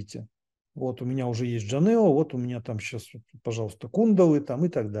смотрите. Вот у меня уже есть Джанео, вот у меня там сейчас, пожалуйста, кундалы там и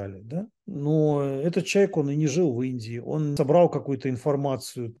так далее. Да? Но этот человек, он и не жил в Индии. Он собрал какую-то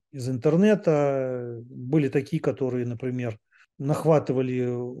информацию из интернета. Были такие, которые, например, нахватывали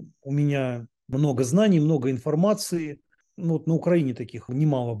у меня много знаний, много информации. Ну, вот на Украине таких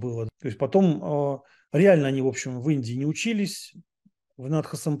немало было. То есть потом реально они, в общем, в Индии не учились, в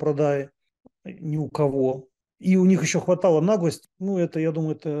Надха Сампрадае, ни у кого. И у них еще хватало наглости. Ну, это, я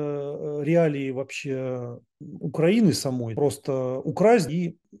думаю, это реалии вообще Украины самой. Просто украсть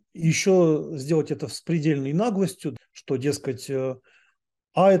и еще сделать это с предельной наглостью, что, дескать,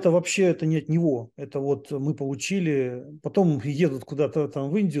 это вообще это не от него. Это вот мы получили. Потом едут куда-то там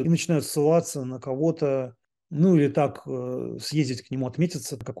в Индию и начинают ссылаться на кого-то. Ну, или так съездить к нему,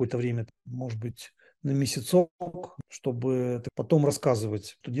 отметиться какое-то время, может быть, на месяцок, чтобы потом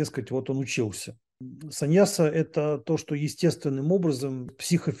рассказывать, что, дескать, вот он учился. Саньяса – это то, что естественным образом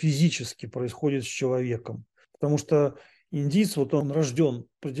психофизически происходит с человеком. Потому что индиец, вот он рожден в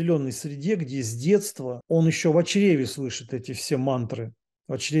определенной среде, где с детства он еще в чреве слышит эти все мантры,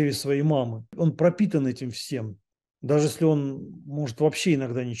 в чреве своей мамы. Он пропитан этим всем. Даже если он может вообще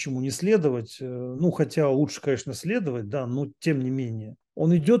иногда ничему не следовать, ну, хотя лучше, конечно, следовать, да, но тем не менее.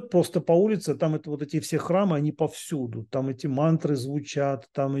 Он идет просто по улице, там это вот эти все храмы, они повсюду. Там эти мантры звучат,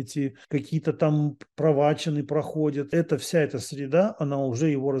 там эти какие-то там правачины проходят. Это вся эта среда, она уже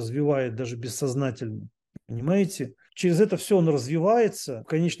его развивает даже бессознательно. Понимаете? Через это все он развивается. В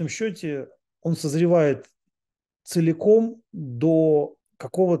конечном счете он созревает целиком до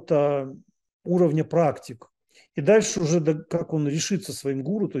какого-то уровня практик. И дальше уже, как он решится своим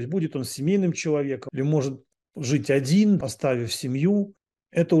гуру, то есть будет он семейным человеком или может жить один, оставив семью,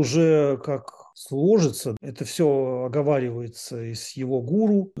 это уже как сложится, это все оговаривается и с его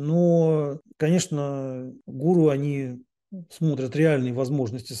гуру, но, конечно, гуру, они смотрят реальные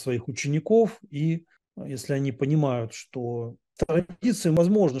возможности своих учеников, и если они понимают, что традиции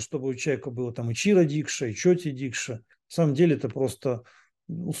возможно, чтобы у человека было там и чира дикша, и чоти дикша. На самом деле это просто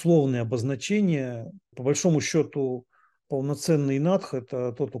условные обозначения. По большому счету, полноценный натха –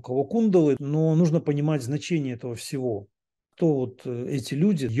 это тот, у кого кундалы, но нужно понимать значение этого всего. Кто вот эти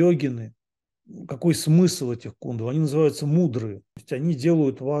люди, йогины, какой смысл этих кундал? Они называются мудрые. То есть они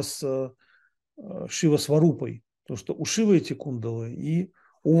делают вас Шива-сварупой. Потому что у Шивы эти кундалы и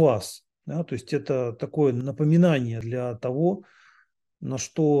у вас. Да? То есть это такое напоминание для того, на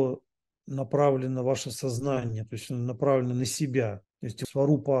что направлено ваше сознание, то есть направлено на себя. То есть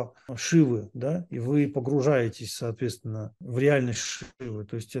сварупа Шивы, да, и вы погружаетесь, соответственно, в реальность Шивы.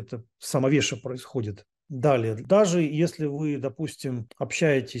 То есть это самовеша происходит. Далее, даже если вы, допустим,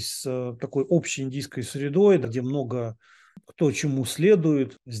 общаетесь с такой общей индийской средой, где много кто чему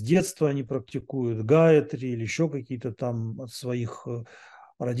следует, с детства они практикуют гаятри или еще какие-то там от своих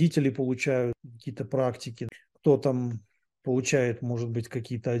родителей получают какие-то практики, кто там получает, может быть,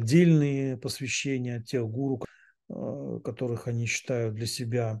 какие-то отдельные посвящения от тех гуру, которых они считают для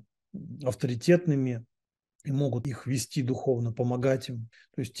себя авторитетными и могут их вести духовно, помогать им.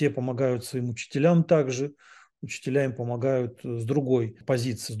 То есть те помогают своим учителям также, учителя им помогают с другой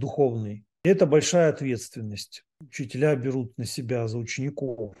позиции, с духовной. И это большая ответственность. Учителя берут на себя за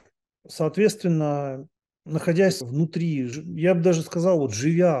учеников. Соответственно, находясь внутри, я бы даже сказал, вот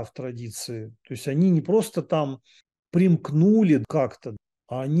живя в традиции, то есть они не просто там примкнули как-то,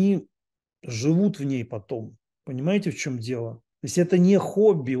 а они живут в ней потом. Понимаете, в чем дело? То есть это не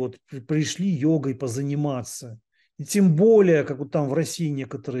хобби, вот пришли йогой позаниматься. И тем более, как вот там в России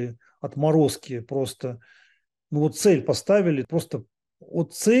некоторые отморозки просто, ну вот цель поставили, просто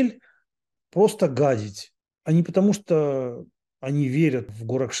вот цель просто гадить, а не потому что они верят в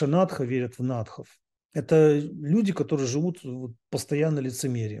Горакшанатха, верят в натхов. Это люди, которые живут постоянно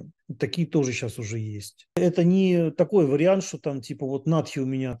лицемерием. Такие тоже сейчас уже есть. Это не такой вариант, что там типа вот натхи у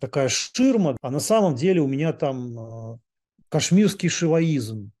меня такая ширма, а на самом деле у меня там кашмирский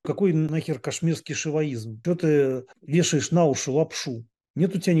шиваизм. Какой нахер кашмирский шиваизм? Что ты вешаешь на уши лапшу?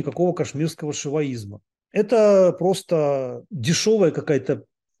 Нет у тебя никакого кашмирского шиваизма. Это просто дешевая какая-то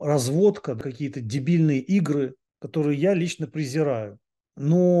разводка, какие-то дебильные игры, которые я лично презираю.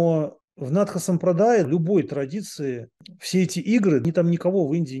 Но в Надха-сампрадае, любой традиции, все эти игры, они там никого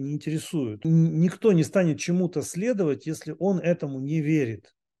в Индии не интересуют. Никто не станет чему-то следовать, если он этому не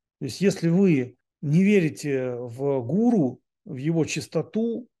верит. То есть если вы не верите в гуру, в его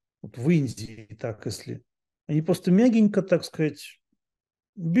чистоту, вот в Индии так, если, они просто мягенько, так сказать,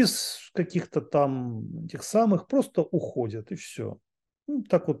 без каких-то там этих самых, просто уходят и все. Ну,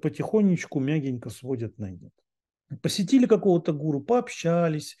 так вот потихонечку, мягенько сводят на нет. Посетили какого-то гуру,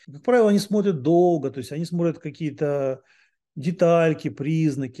 пообщались. Как правило, они смотрят долго, то есть они смотрят какие-то детальки,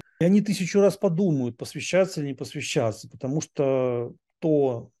 признаки. И они тысячу раз подумают, посвящаться или не посвящаться, потому что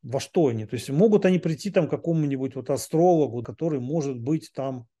то, во что они. То есть могут они прийти там к какому-нибудь вот астрологу, который, может быть,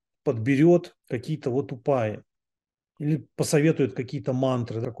 там подберет какие-то вот упаи или посоветует какие-то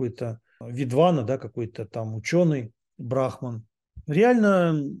мантры, какой-то видвана, да, какой-то там ученый, брахман.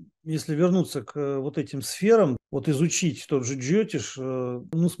 Реально, если вернуться к вот этим сферам, вот изучить тот же джьотиш,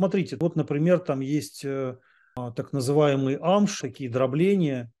 ну, смотрите, вот, например, там есть так называемые амш, такие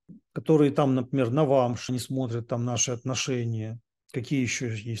дробления, которые там, например, на вамш, они смотрят там наши отношения. Какие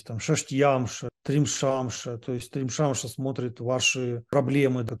еще есть там шаштьямша, тримшамша, то есть тримшамша смотрит ваши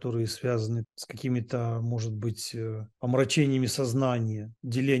проблемы, которые связаны с какими-то, может быть, омрачениями сознания,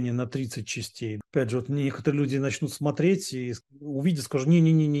 деление на 30 частей. Опять же, вот некоторые люди начнут смотреть и увидят, скажут,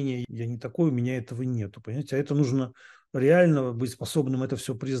 не-не-не-не, я не такой, у меня этого нету, понимаете, а это нужно реально быть способным это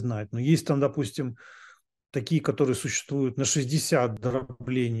все признать. Но есть там, допустим, такие, которые существуют на 60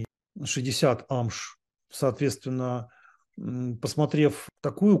 дроблений, на 60 амш, соответственно, посмотрев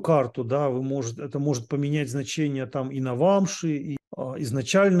такую карту, да, это может поменять значение там и на вамши, и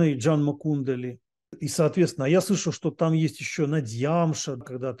изначальной Джанма Кундали. И, соответственно, я слышал, что там есть еще надьямша,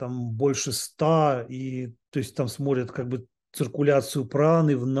 когда там больше 100, и то есть там смотрят как бы циркуляцию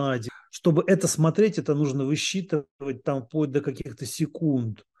праны в наде. Чтобы это смотреть, это нужно высчитывать там вплоть до каких-то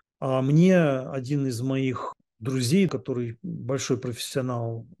секунд. А мне один из моих друзей, который большой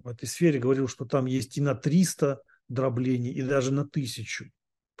профессионал в этой сфере, говорил, что там есть и на 300 дроблений, и даже на 1000.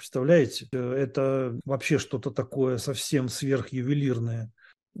 Представляете? Это вообще что-то такое совсем сверхювелирное.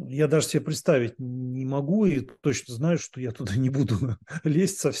 Я даже себе представить не могу и точно знаю, что я туда не буду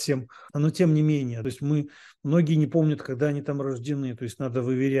лезть совсем. Но тем не менее, то есть многие не помнят, когда они там рождены. То есть надо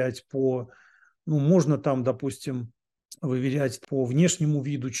выверять ну, можно там, допустим, выверять по внешнему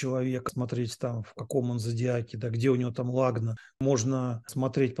виду человека, смотреть там, в каком он зодиаке, да, где у него там лагна. Можно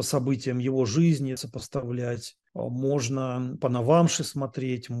смотреть по событиям его жизни, сопоставлять. можно по навамше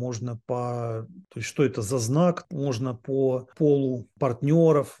смотреть, можно по, то есть что это за знак, можно по полу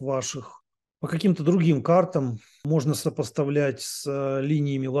партнеров ваших, по каким-то другим картам можно сопоставлять с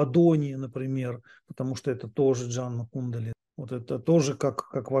линиями ладони, например, потому что это тоже джанма кундали. Вот это тоже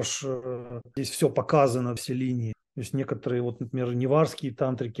как ваш, здесь все показано, все линии. То есть некоторые, вот, например, неварские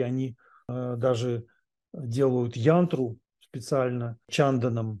тантрики, они даже делают янтру специально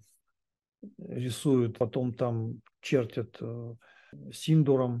чанданом, рисуют, потом там чертят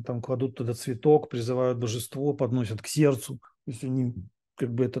синдуром, там кладут туда цветок, призывают божество, подносят к сердцу. То есть они,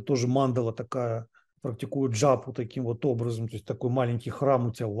 как бы это тоже мандала такая, практикуют джапу таким вот образом, то есть такой маленький храм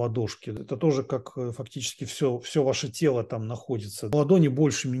у тебя в ладошке. Это тоже как фактически все ваше тело там находится. Ладони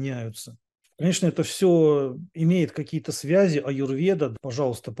больше меняются. Конечно, это все имеет какие-то связи. Аюрведа,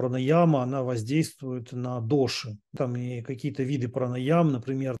 пожалуйста, пранаяма, она воздействует на доши. Там и какие-то виды пранаям,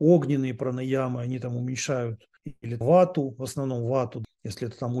 например, огненные пранаямы, они там уменьшают или вату, в основном вату, если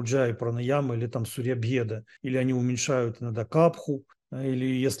это там уджай пранаяма или там сурьябхеда, или они уменьшают иногда капху, или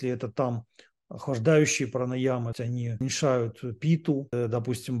если это там охлаждающие пранаямы, они уменьшают питу,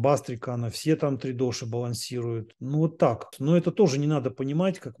 допустим, бастрика, она все там три доши балансирует. Ну, вот так. Но это тоже не надо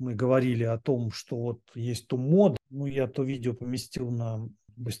понимать, как мы говорили о том, что вот есть тумод. Ну, я то видео поместил на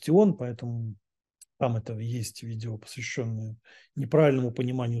Бастион, поэтому там это есть видео, посвященное неправильному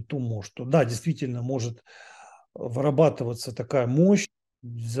пониманию тумо, что да, действительно может вырабатываться такая мощь,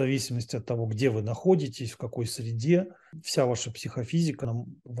 в зависимости от того, где вы находитесь, в какой среде, вся ваша психофизика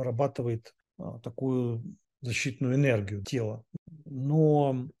вырабатывает такую защитную энергию тела.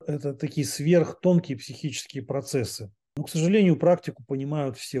 Но это такие сверхтонкие психические процессы. Но, к сожалению, практику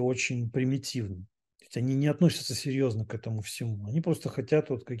понимают все очень примитивно. То есть они не относятся серьезно к этому всему. Они просто хотят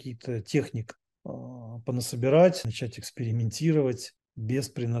вот какие-то техник понасобирать, начать экспериментировать без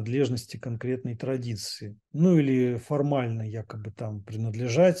принадлежности конкретной традиции. Ну или формально якобы там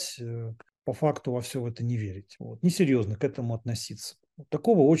принадлежать, по факту во все это не верить. Вот. Несерьезно к этому относиться. Вот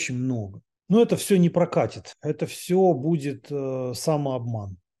такого очень много. Но это все не прокатит. Это все будет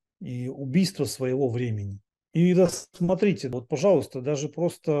самообман и убийство своего времени. И да, смотрите, вот, пожалуйста, даже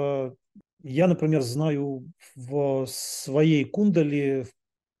просто я, например, знаю в своей кундали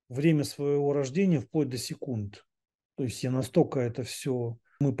время своего рождения вплоть до секунд. То есть я настолько это все...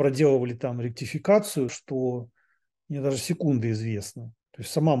 Мы проделывали там ректификацию, что мне даже секунды известны. То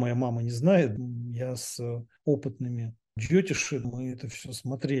есть сама моя мама не знает. Я с опытными джьотиши, мы это все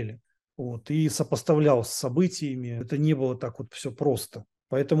смотрели. Вот, и сопоставлял с событиями. Это не было так вот все просто.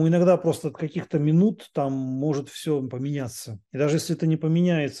 Поэтому иногда просто от каких-то минут там может все поменяться. И даже если это не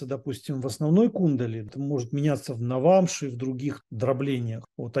поменяется, допустим, в основной кундали, это может меняться в навамше и в других дроблениях.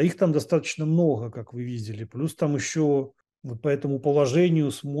 Вот, а их там достаточно много, как вы видели. Плюс там еще вот по этому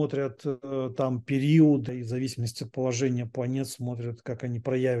положению смотрят там период, и в зависимости от положения планет смотрят, как они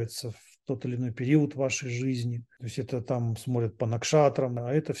проявятся в тот или иной период вашей жизни. То есть это там смотрят по накшатрам,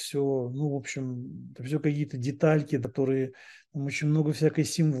 а это все, ну, в общем, это все какие-то детальки, которые, там очень много всякой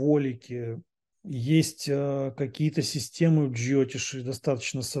символики. Есть какие-то системы в джьотиши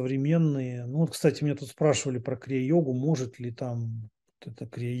достаточно современные. Ну, вот, кстати, меня тут спрашивали про крия-йогу, может ли там вот эта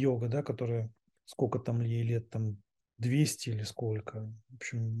крия-йога, да, которая сколько там ей лет, там 200 или сколько. В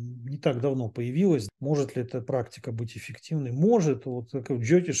общем, не так давно появилась. Может ли эта практика быть эффективной? Может. Вот как в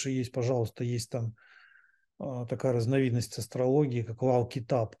джьотише есть, пожалуйста, есть там такая разновидность астрологии, как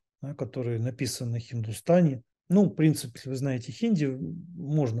лал-китаб, да, который написан на хиндустане. Ну, в принципе, если вы знаете хинди,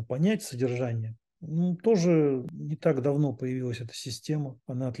 можно понять содержание. Ну, тоже не так давно появилась эта система.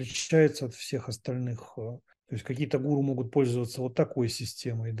 Она отличается от всех остальных. То есть какие-то гуру могут пользоваться вот такой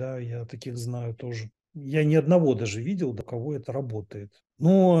системой, да, я таких знаю тоже. Я ни одного даже видел, до кого это работает.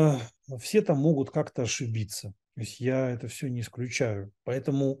 Но все там могут как-то ошибиться. То есть я это все не исключаю.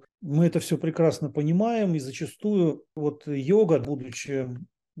 Поэтому мы это все прекрасно понимаем, и зачастую вот йога, будучи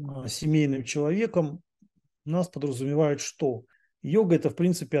семейным человеком, нас подразумевает, что йога – это, в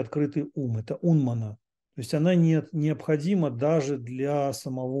принципе, открытый ум, это унмана. То есть она не необходима даже для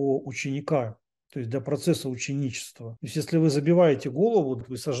самого ученика, то есть для процесса ученичества. То есть если вы забиваете голову,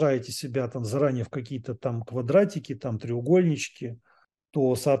 вы сажаете себя там заранее в какие-то там квадратики, там треугольнички,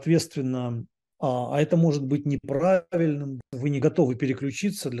 то, соответственно, это может быть неправильным, вы не готовы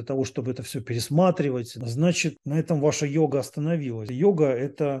переключиться для того, чтобы это все пересматривать, значит, на этом ваша йога остановилась. Йога –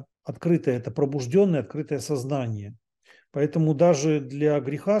 это открытое, это пробужденное, открытое сознание. Поэтому даже для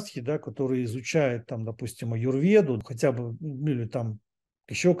грехастхи, да, который изучает, там, допустим, аюрведу, хотя бы, или там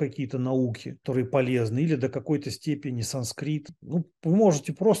еще какие-то науки, которые полезны, или до какой-то степени санскрит. Ну, вы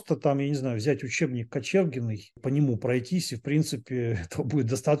можете просто там, я не знаю, взять учебник Кочергиной, по нему пройтись, и, в принципе, этого будет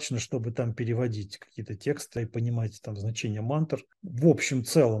достаточно, чтобы там переводить какие-то тексты и понимать там значение мантр. В общем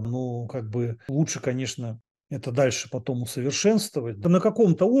целом, ну, как бы лучше, конечно, это дальше потом усовершенствовать. Да, на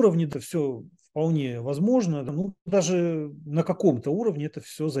каком-то уровне это все вполне возможно. Ну, даже на каком-то уровне это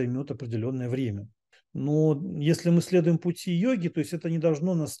все займет определенное время. Но если мы следуем пути йоги, то есть это не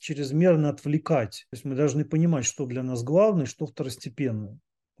должно нас чрезмерно отвлекать. То есть мы должны понимать, что для нас главное, что второстепенное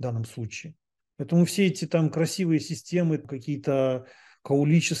в данном случае. Поэтому все эти там красивые системы, какие-то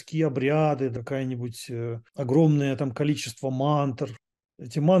каулические обряды, какое-нибудь огромное там количество мантр.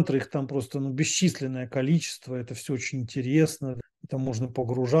 Эти мантры, их там просто бесчисленное количество, это все очень интересно, там можно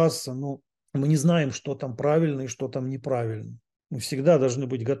погружаться, но мы не знаем, что там правильно и что там неправильно. Мы всегда должны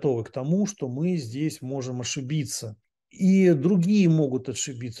быть готовы к тому, что мы здесь можем ошибиться. И другие могут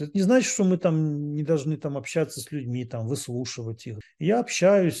ошибиться. Это не значит, что мы там не должны там общаться с людьми, там выслушивать их. Я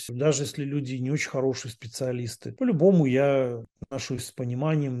общаюсь, даже если люди не очень хорошие специалисты. По-любому я отношусь с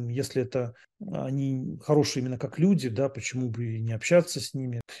пониманием, если это они хорошие именно как люди, да, почему бы и не общаться с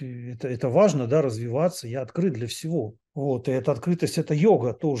ними. Это важно, да, развиваться. Я открыт для всего. Вот, и эта открытость – это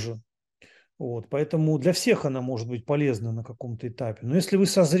йога тоже. Вот, поэтому для всех она может быть полезна на каком-то этапе. Но если вы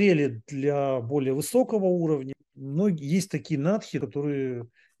созрели для более высокого уровня, многие, есть такие натхи, которые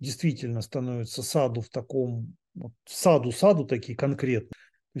действительно становятся саду в таком, вот, саду такие конкретно.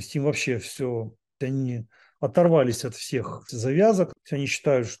 То есть им вообще все, они оторвались от всех завязок, они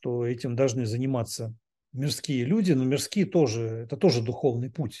считают, что этим должны заниматься мирские люди, но мирские тоже, это тоже духовный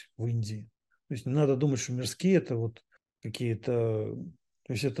путь в Индии. То есть не надо думать, что мирские это вот какие-то,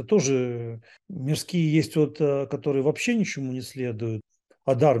 то есть это тоже мирские есть вот, которые вообще ничему не следуют,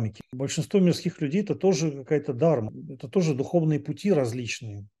 а дармики. Большинство мирских людей это тоже какая-то дарма, это тоже духовные пути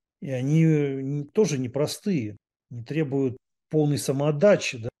различные. И они тоже непростые, не требуют полной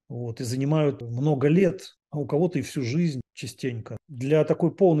самоотдачи, да, вот, и занимают много лет, а у кого-то и всю жизнь частенько. Для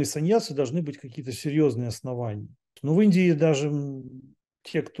такой полной саньясы должны быть какие-то серьезные основания. Но в Индии даже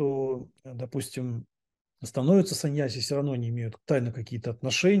те, кто, допустим, становятся саньяси, все равно не имеют тайно какие-то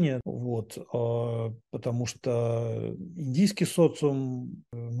отношения, вот, потому что индийский социум,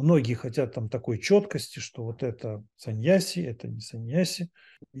 многие хотят там такой четкости, что вот это саньяси, это не саньяси,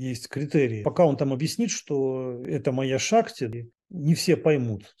 есть критерии. Пока он там объяснит, что это моя шакти, не все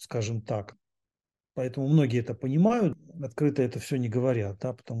поймут, скажем так. Поэтому многие это понимают, открыто это все не говорят,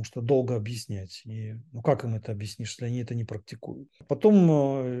 да, потому что долго объяснять. И, ну как им это объяснишь, если они это не практикуют? Потом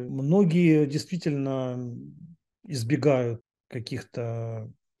многие действительно избегают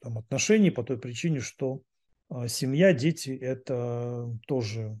каких-то там отношений по той причине, что семья, дети – это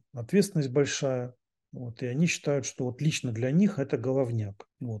тоже ответственность большая. Вот, и они считают, что вот лично для них это головняк.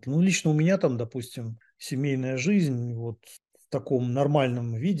 Вот. Ну, лично у меня там, допустим, семейная жизнь, вот в таком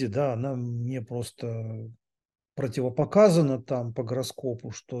нормальном виде, да, она мне просто противопоказана там по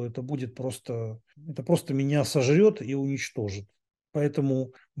гороскопу, что это просто меня сожрет и уничтожит.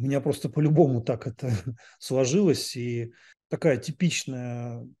 Поэтому у меня просто по-любому так это сложилось. И такая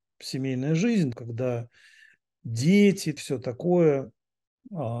типичная семейная жизнь, когда дети, все такое,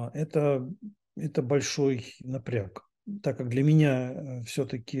 это, это большой напряг. Так как для меня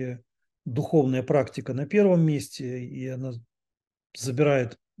все-таки духовная практика на первом месте, и она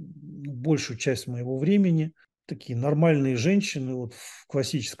забирает большую часть моего времени. Такие нормальные женщины, вот в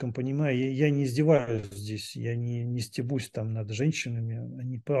классическом понимании, я не издеваюсь здесь, я не стебусь там над женщинами,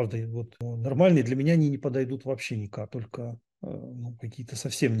 они, правда, вот нормальные для меня они не подойдут вообще никак, только ну, какие-то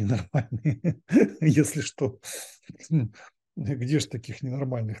совсем ненормальные, если что. Где же таких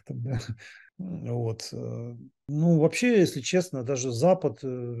ненормальных там, да? Вот. Ну, вообще, если честно, даже Запад,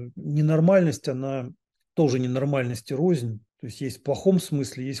 ненормальность, она тоже ненормальности рознь. То есть есть в плохом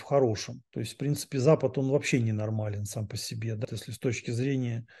смысле, есть в хорошем. То есть, в принципе, Запад, он вообще ненормален сам по себе, да, если с точки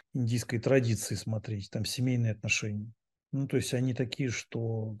зрения индийской традиции смотреть, там семейные отношения. Ну, то есть они такие,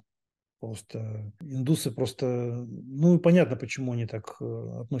 что просто индусы просто, ну, и понятно, почему они так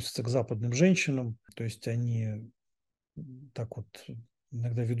относятся к западным женщинам. То есть они так вот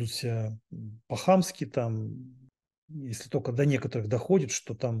иногда ведут себя по-хамски, там, если только до некоторых доходит,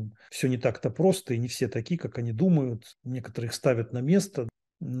 что там все не так-то просто, и не все такие, как они думают, некоторых ставят на место,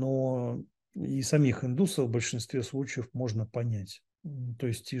 но и самих индусов в большинстве случаев можно понять. То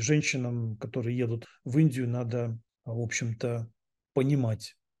есть и женщинам, которые едут в Индию, надо, в общем-то,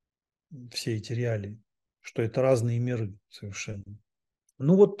 понимать все эти реалии, что это разные миры совершенно.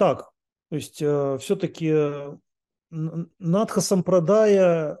 Ну вот так. То есть все-таки Надха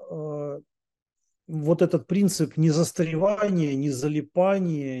Сампрадая вот этот принцип незастревания,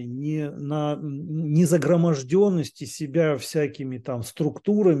 незалипания, незагроможденности себя всякими там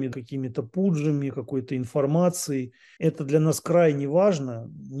структурами, какими-то пуджами, какой-то информацией, это для нас крайне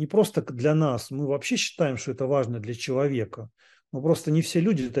важно. Не просто для нас, мы вообще считаем, что это важно для человека. Но просто не все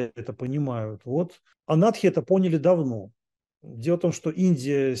люди это понимают. Вот. А натхи это поняли давно. Дело в том, что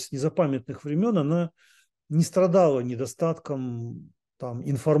Индия с незапамятных времен, она не страдала недостатком там,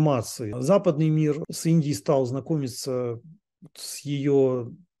 информации. Западный мир с Индией стал знакомиться с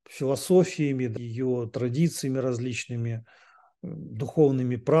ее философиями, ее традициями различными,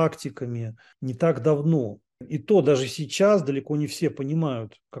 духовными практиками не так давно. И то даже сейчас далеко не все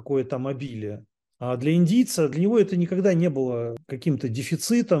понимают, какое там обилие. А для индийца, для него это никогда не было каким-то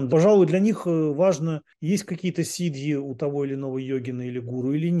дефицитом. Пожалуй, для них важно, есть какие-то сиддхи у того или иного йогина или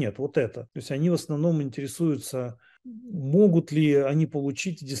гуру или нет. Вот это. То есть они в основном интересуются, могут ли они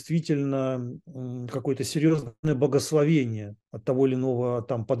получить действительно какое-то серьезное благословение от того или иного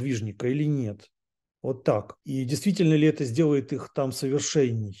там подвижника или нет. Вот так. И действительно ли это сделает их там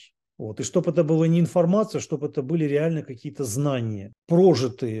совершенней? Вот. И чтобы это была не информация, чтобы это были реально какие-то знания,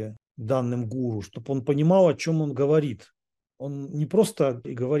 прожитые данным гуру, чтобы он понимал, о чем он говорит. Он не просто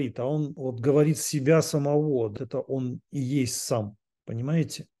и говорит, а он вот говорит себя самого. Это он и есть сам.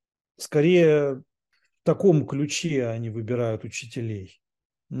 Понимаете? Скорее в таком ключе они выбирают учителей.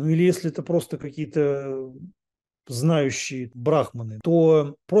 Ну или если это просто какие-то знающие брахманы,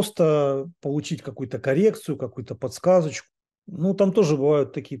 то просто получить какую-то коррекцию, какую-то подсказочку. Ну, там тоже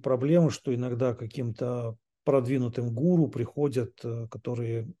бывают такие проблемы, что иногда каким-то продвинутым гуру приходят,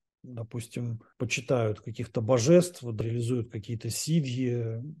 которые, допустим, почитают каких-то божеств, вот реализуют какие-то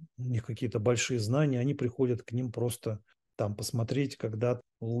сидьи, у них какие-то большие знания, они приходят к ним просто там посмотреть, когда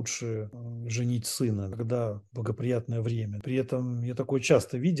лучше женить сына, когда благоприятное время. При этом я такое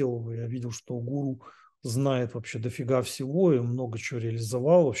часто видел, я видел, что гуру знает вообще дофига всего и много чего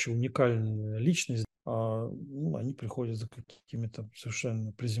реализовал, вообще уникальная личность, ну, они приходят за какими-то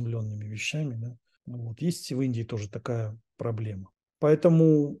совершенно приземленными вещами. Да? Ну, вот. Есть в Индии тоже такая проблема.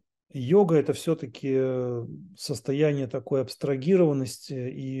 Поэтому йога – это все-таки состояние такой абстрагированности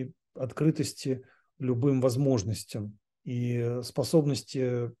и открытости любым возможностям и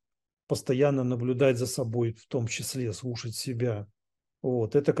способности постоянно наблюдать за собой, в том числе слушать себя.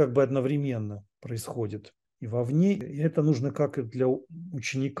 Вот. Это как бы одновременно происходит и вовне. И это нужно как и для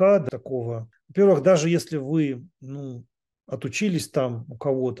ученика такого. Во-первых, даже если вы отучились там у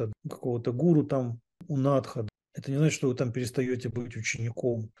кого-то, у какого-то гуру там, у натха, это не значит, что вы там перестаете быть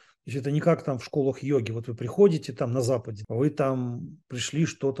учеником. То есть это не как там в школах йоги. Вот вы приходите там на Западе, вы там пришли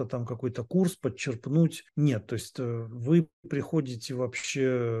что-то там, какой-то курс подчерпнуть. Нет, то есть вы приходите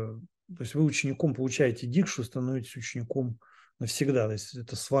вообще, то есть вы учеником получаете дикшу, становитесь учеником навсегда, то есть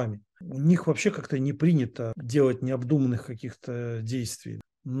это с вами. У них вообще как-то не принято делать необдуманных каких-то действий.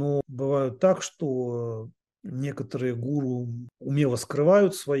 Но бывает так, что некоторые гуру умело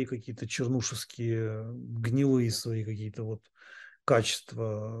скрывают свои какие-то чернушеские, гнилые свои какие-то вот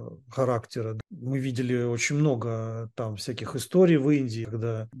качества характера. Мы видели очень много там всяких историй в Индии,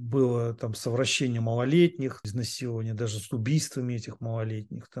 когда было там совращение малолетних, изнасилование даже с убийствами этих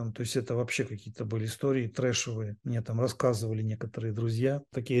малолетних. Там, то есть это вообще какие-то были истории трэшевые. Мне там рассказывали некоторые друзья.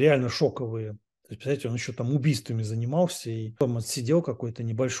 Такие реально шоковые. То есть, представляете, он еще там убийствами занимался и потом отсидел какой-то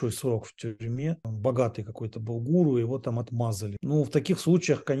небольшой срок в тюрьме. Богатый какой-то был гуру, его там отмазали. Ну, в таких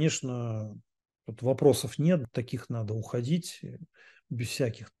случаях, конечно, тут вопросов нет, таких надо уходить без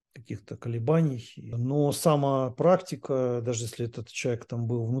всяких каких-то колебаний. Но сама практика, даже если этот человек там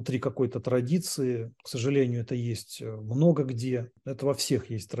был внутри какой-то традиции, к сожалению, это есть много где. Это во всех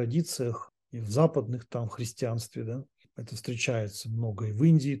есть традициях, и в западных там христианстве, да, это встречается много, и в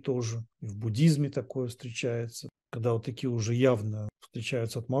Индии тоже, и в буддизме такое встречается. Когда вот такие уже явно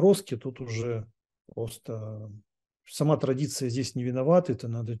встречаются отморозки, тут уже просто сама традиция здесь не виновата, это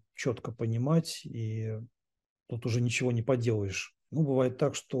надо четко понимать, и тут уже ничего не поделаешь. Ну, бывает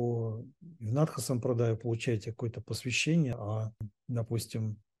так, что в натха сампрадае получаете какое-то посвящение, а,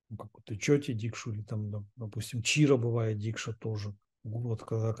 допустим, какой-то чоти дикшу или там, допустим, чира бывает дикша тоже. Вот,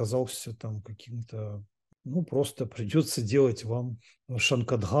 когда оказался там каким-то, ну, просто придется делать вам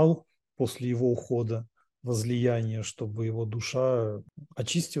шанкадхал после его ухода, возлияния, чтобы его душа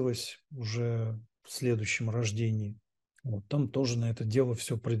очистилась уже в следующем рождении. Вот, там тоже на это дело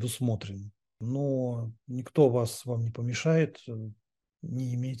все предусмотрено. Но никто вам не помешает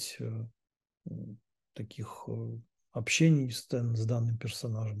не иметь таких общений с данным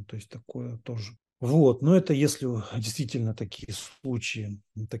персонажем. То есть такое тоже. Вот, но это если действительно такие случаи,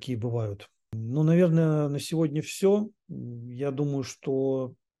 такие бывают. Ну, наверное, на сегодня все. Я думаю,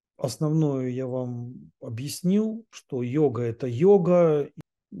 что основное я вам объяснил, что йога – это йога.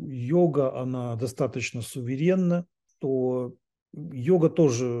 Йога, она достаточно суверенна, что йога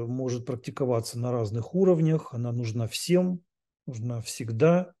тоже может практиковаться на разных уровнях, она нужна всем, нужна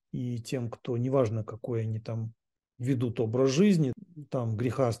всегда, и тем, кто, неважно, какой они там ведут образ жизни, там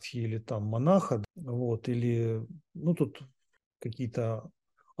грехастхи или там монаха, вот, или, ну, тут какие-то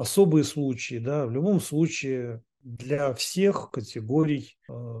особые случаи, да, в любом случае для всех категорий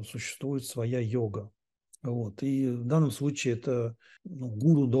существует своя йога. Вот. И в данном случае это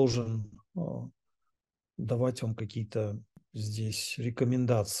гуру должен давать вам какие-то здесь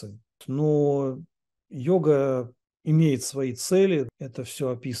рекомендации. Но йога имеет свои цели. Это все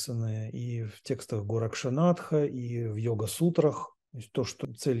описано и в текстах Горакшанатха, и в йога-сутрах. То есть то,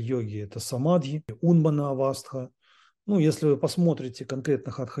 что цель йоги – это самадхи, унмана авастха. Ну, если вы посмотрите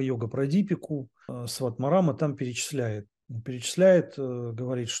конкретно хатха-йога Прадипику, Сватмарама там перечисляет.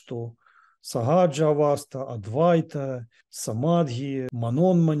 Говорит, что сагаджа аваста, адвайта, самадхи,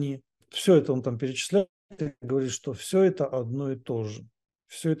 манонмани. Все это он там перечисляет и говорит, что все это одно и то же.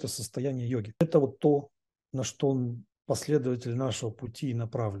 Все это состояние йоги. Это вот то, на что он последователь нашего пути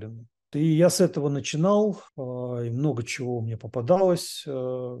направлен. И я с этого начинал, и много чего мне попадалось,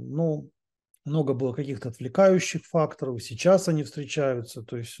 но много было каких-то отвлекающих факторов, и сейчас они встречаются.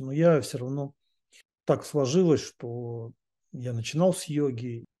 То есть, но я все равно так сложилось, что я начинал с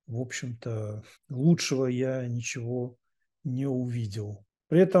йоги. В общем-то, лучшего я ничего не увидел.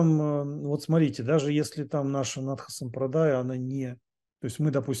 При этом, вот смотрите, даже если там наша натха сампрадая, она не... То есть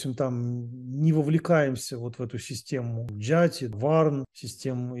мы, допустим, там не вовлекаемся вот в эту систему джати, варн,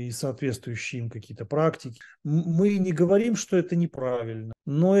 систему и соответствующие им какие-то практики. Мы не говорим, что это неправильно,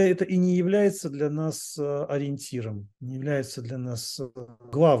 но это и не является для нас ориентиром, не является для нас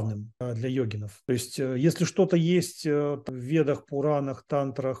главным для йогинов. То есть если что-то есть в ведах, пуранах,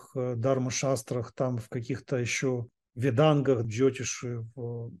 тантрах, дарма-шастрах, там в каких-то еще ведангах, джьотиши,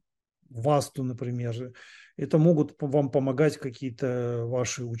 в васту, например, это могут вам помогать какие-то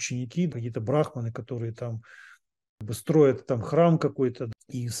ваши ученики, какие-то брахманы, которые там строят там храм какой-то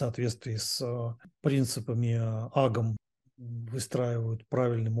и в соответствии с принципами агам выстраивают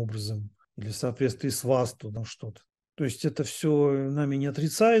правильным образом или в соответствии с васту там что-то. То есть это все нами не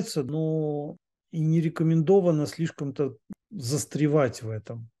отрицается, но и не рекомендовано слишком-то застревать в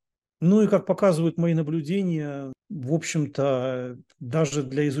этом. Ну и как показывают мои наблюдения, в общем-то, даже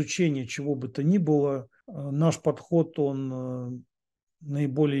для изучения чего бы то ни было, наш подход, он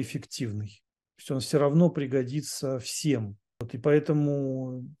наиболее эффективный. То есть он все равно пригодится всем. Вот, и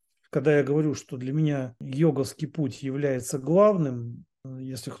поэтому, когда я говорю, что для меня йоговский путь является главным,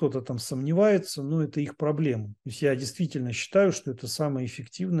 если кто-то там сомневается, ну это их проблема. То есть я действительно считаю, что это самое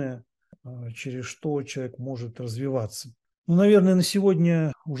эффективное, через что человек может развиваться. Ну, наверное, на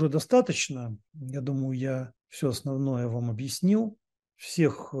сегодня уже достаточно. Я думаю, я все основное вам объяснил.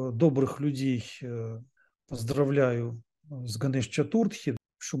 Всех добрых людей поздравляю с Ганеш Чатуртхи,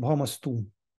 Шубхамасту.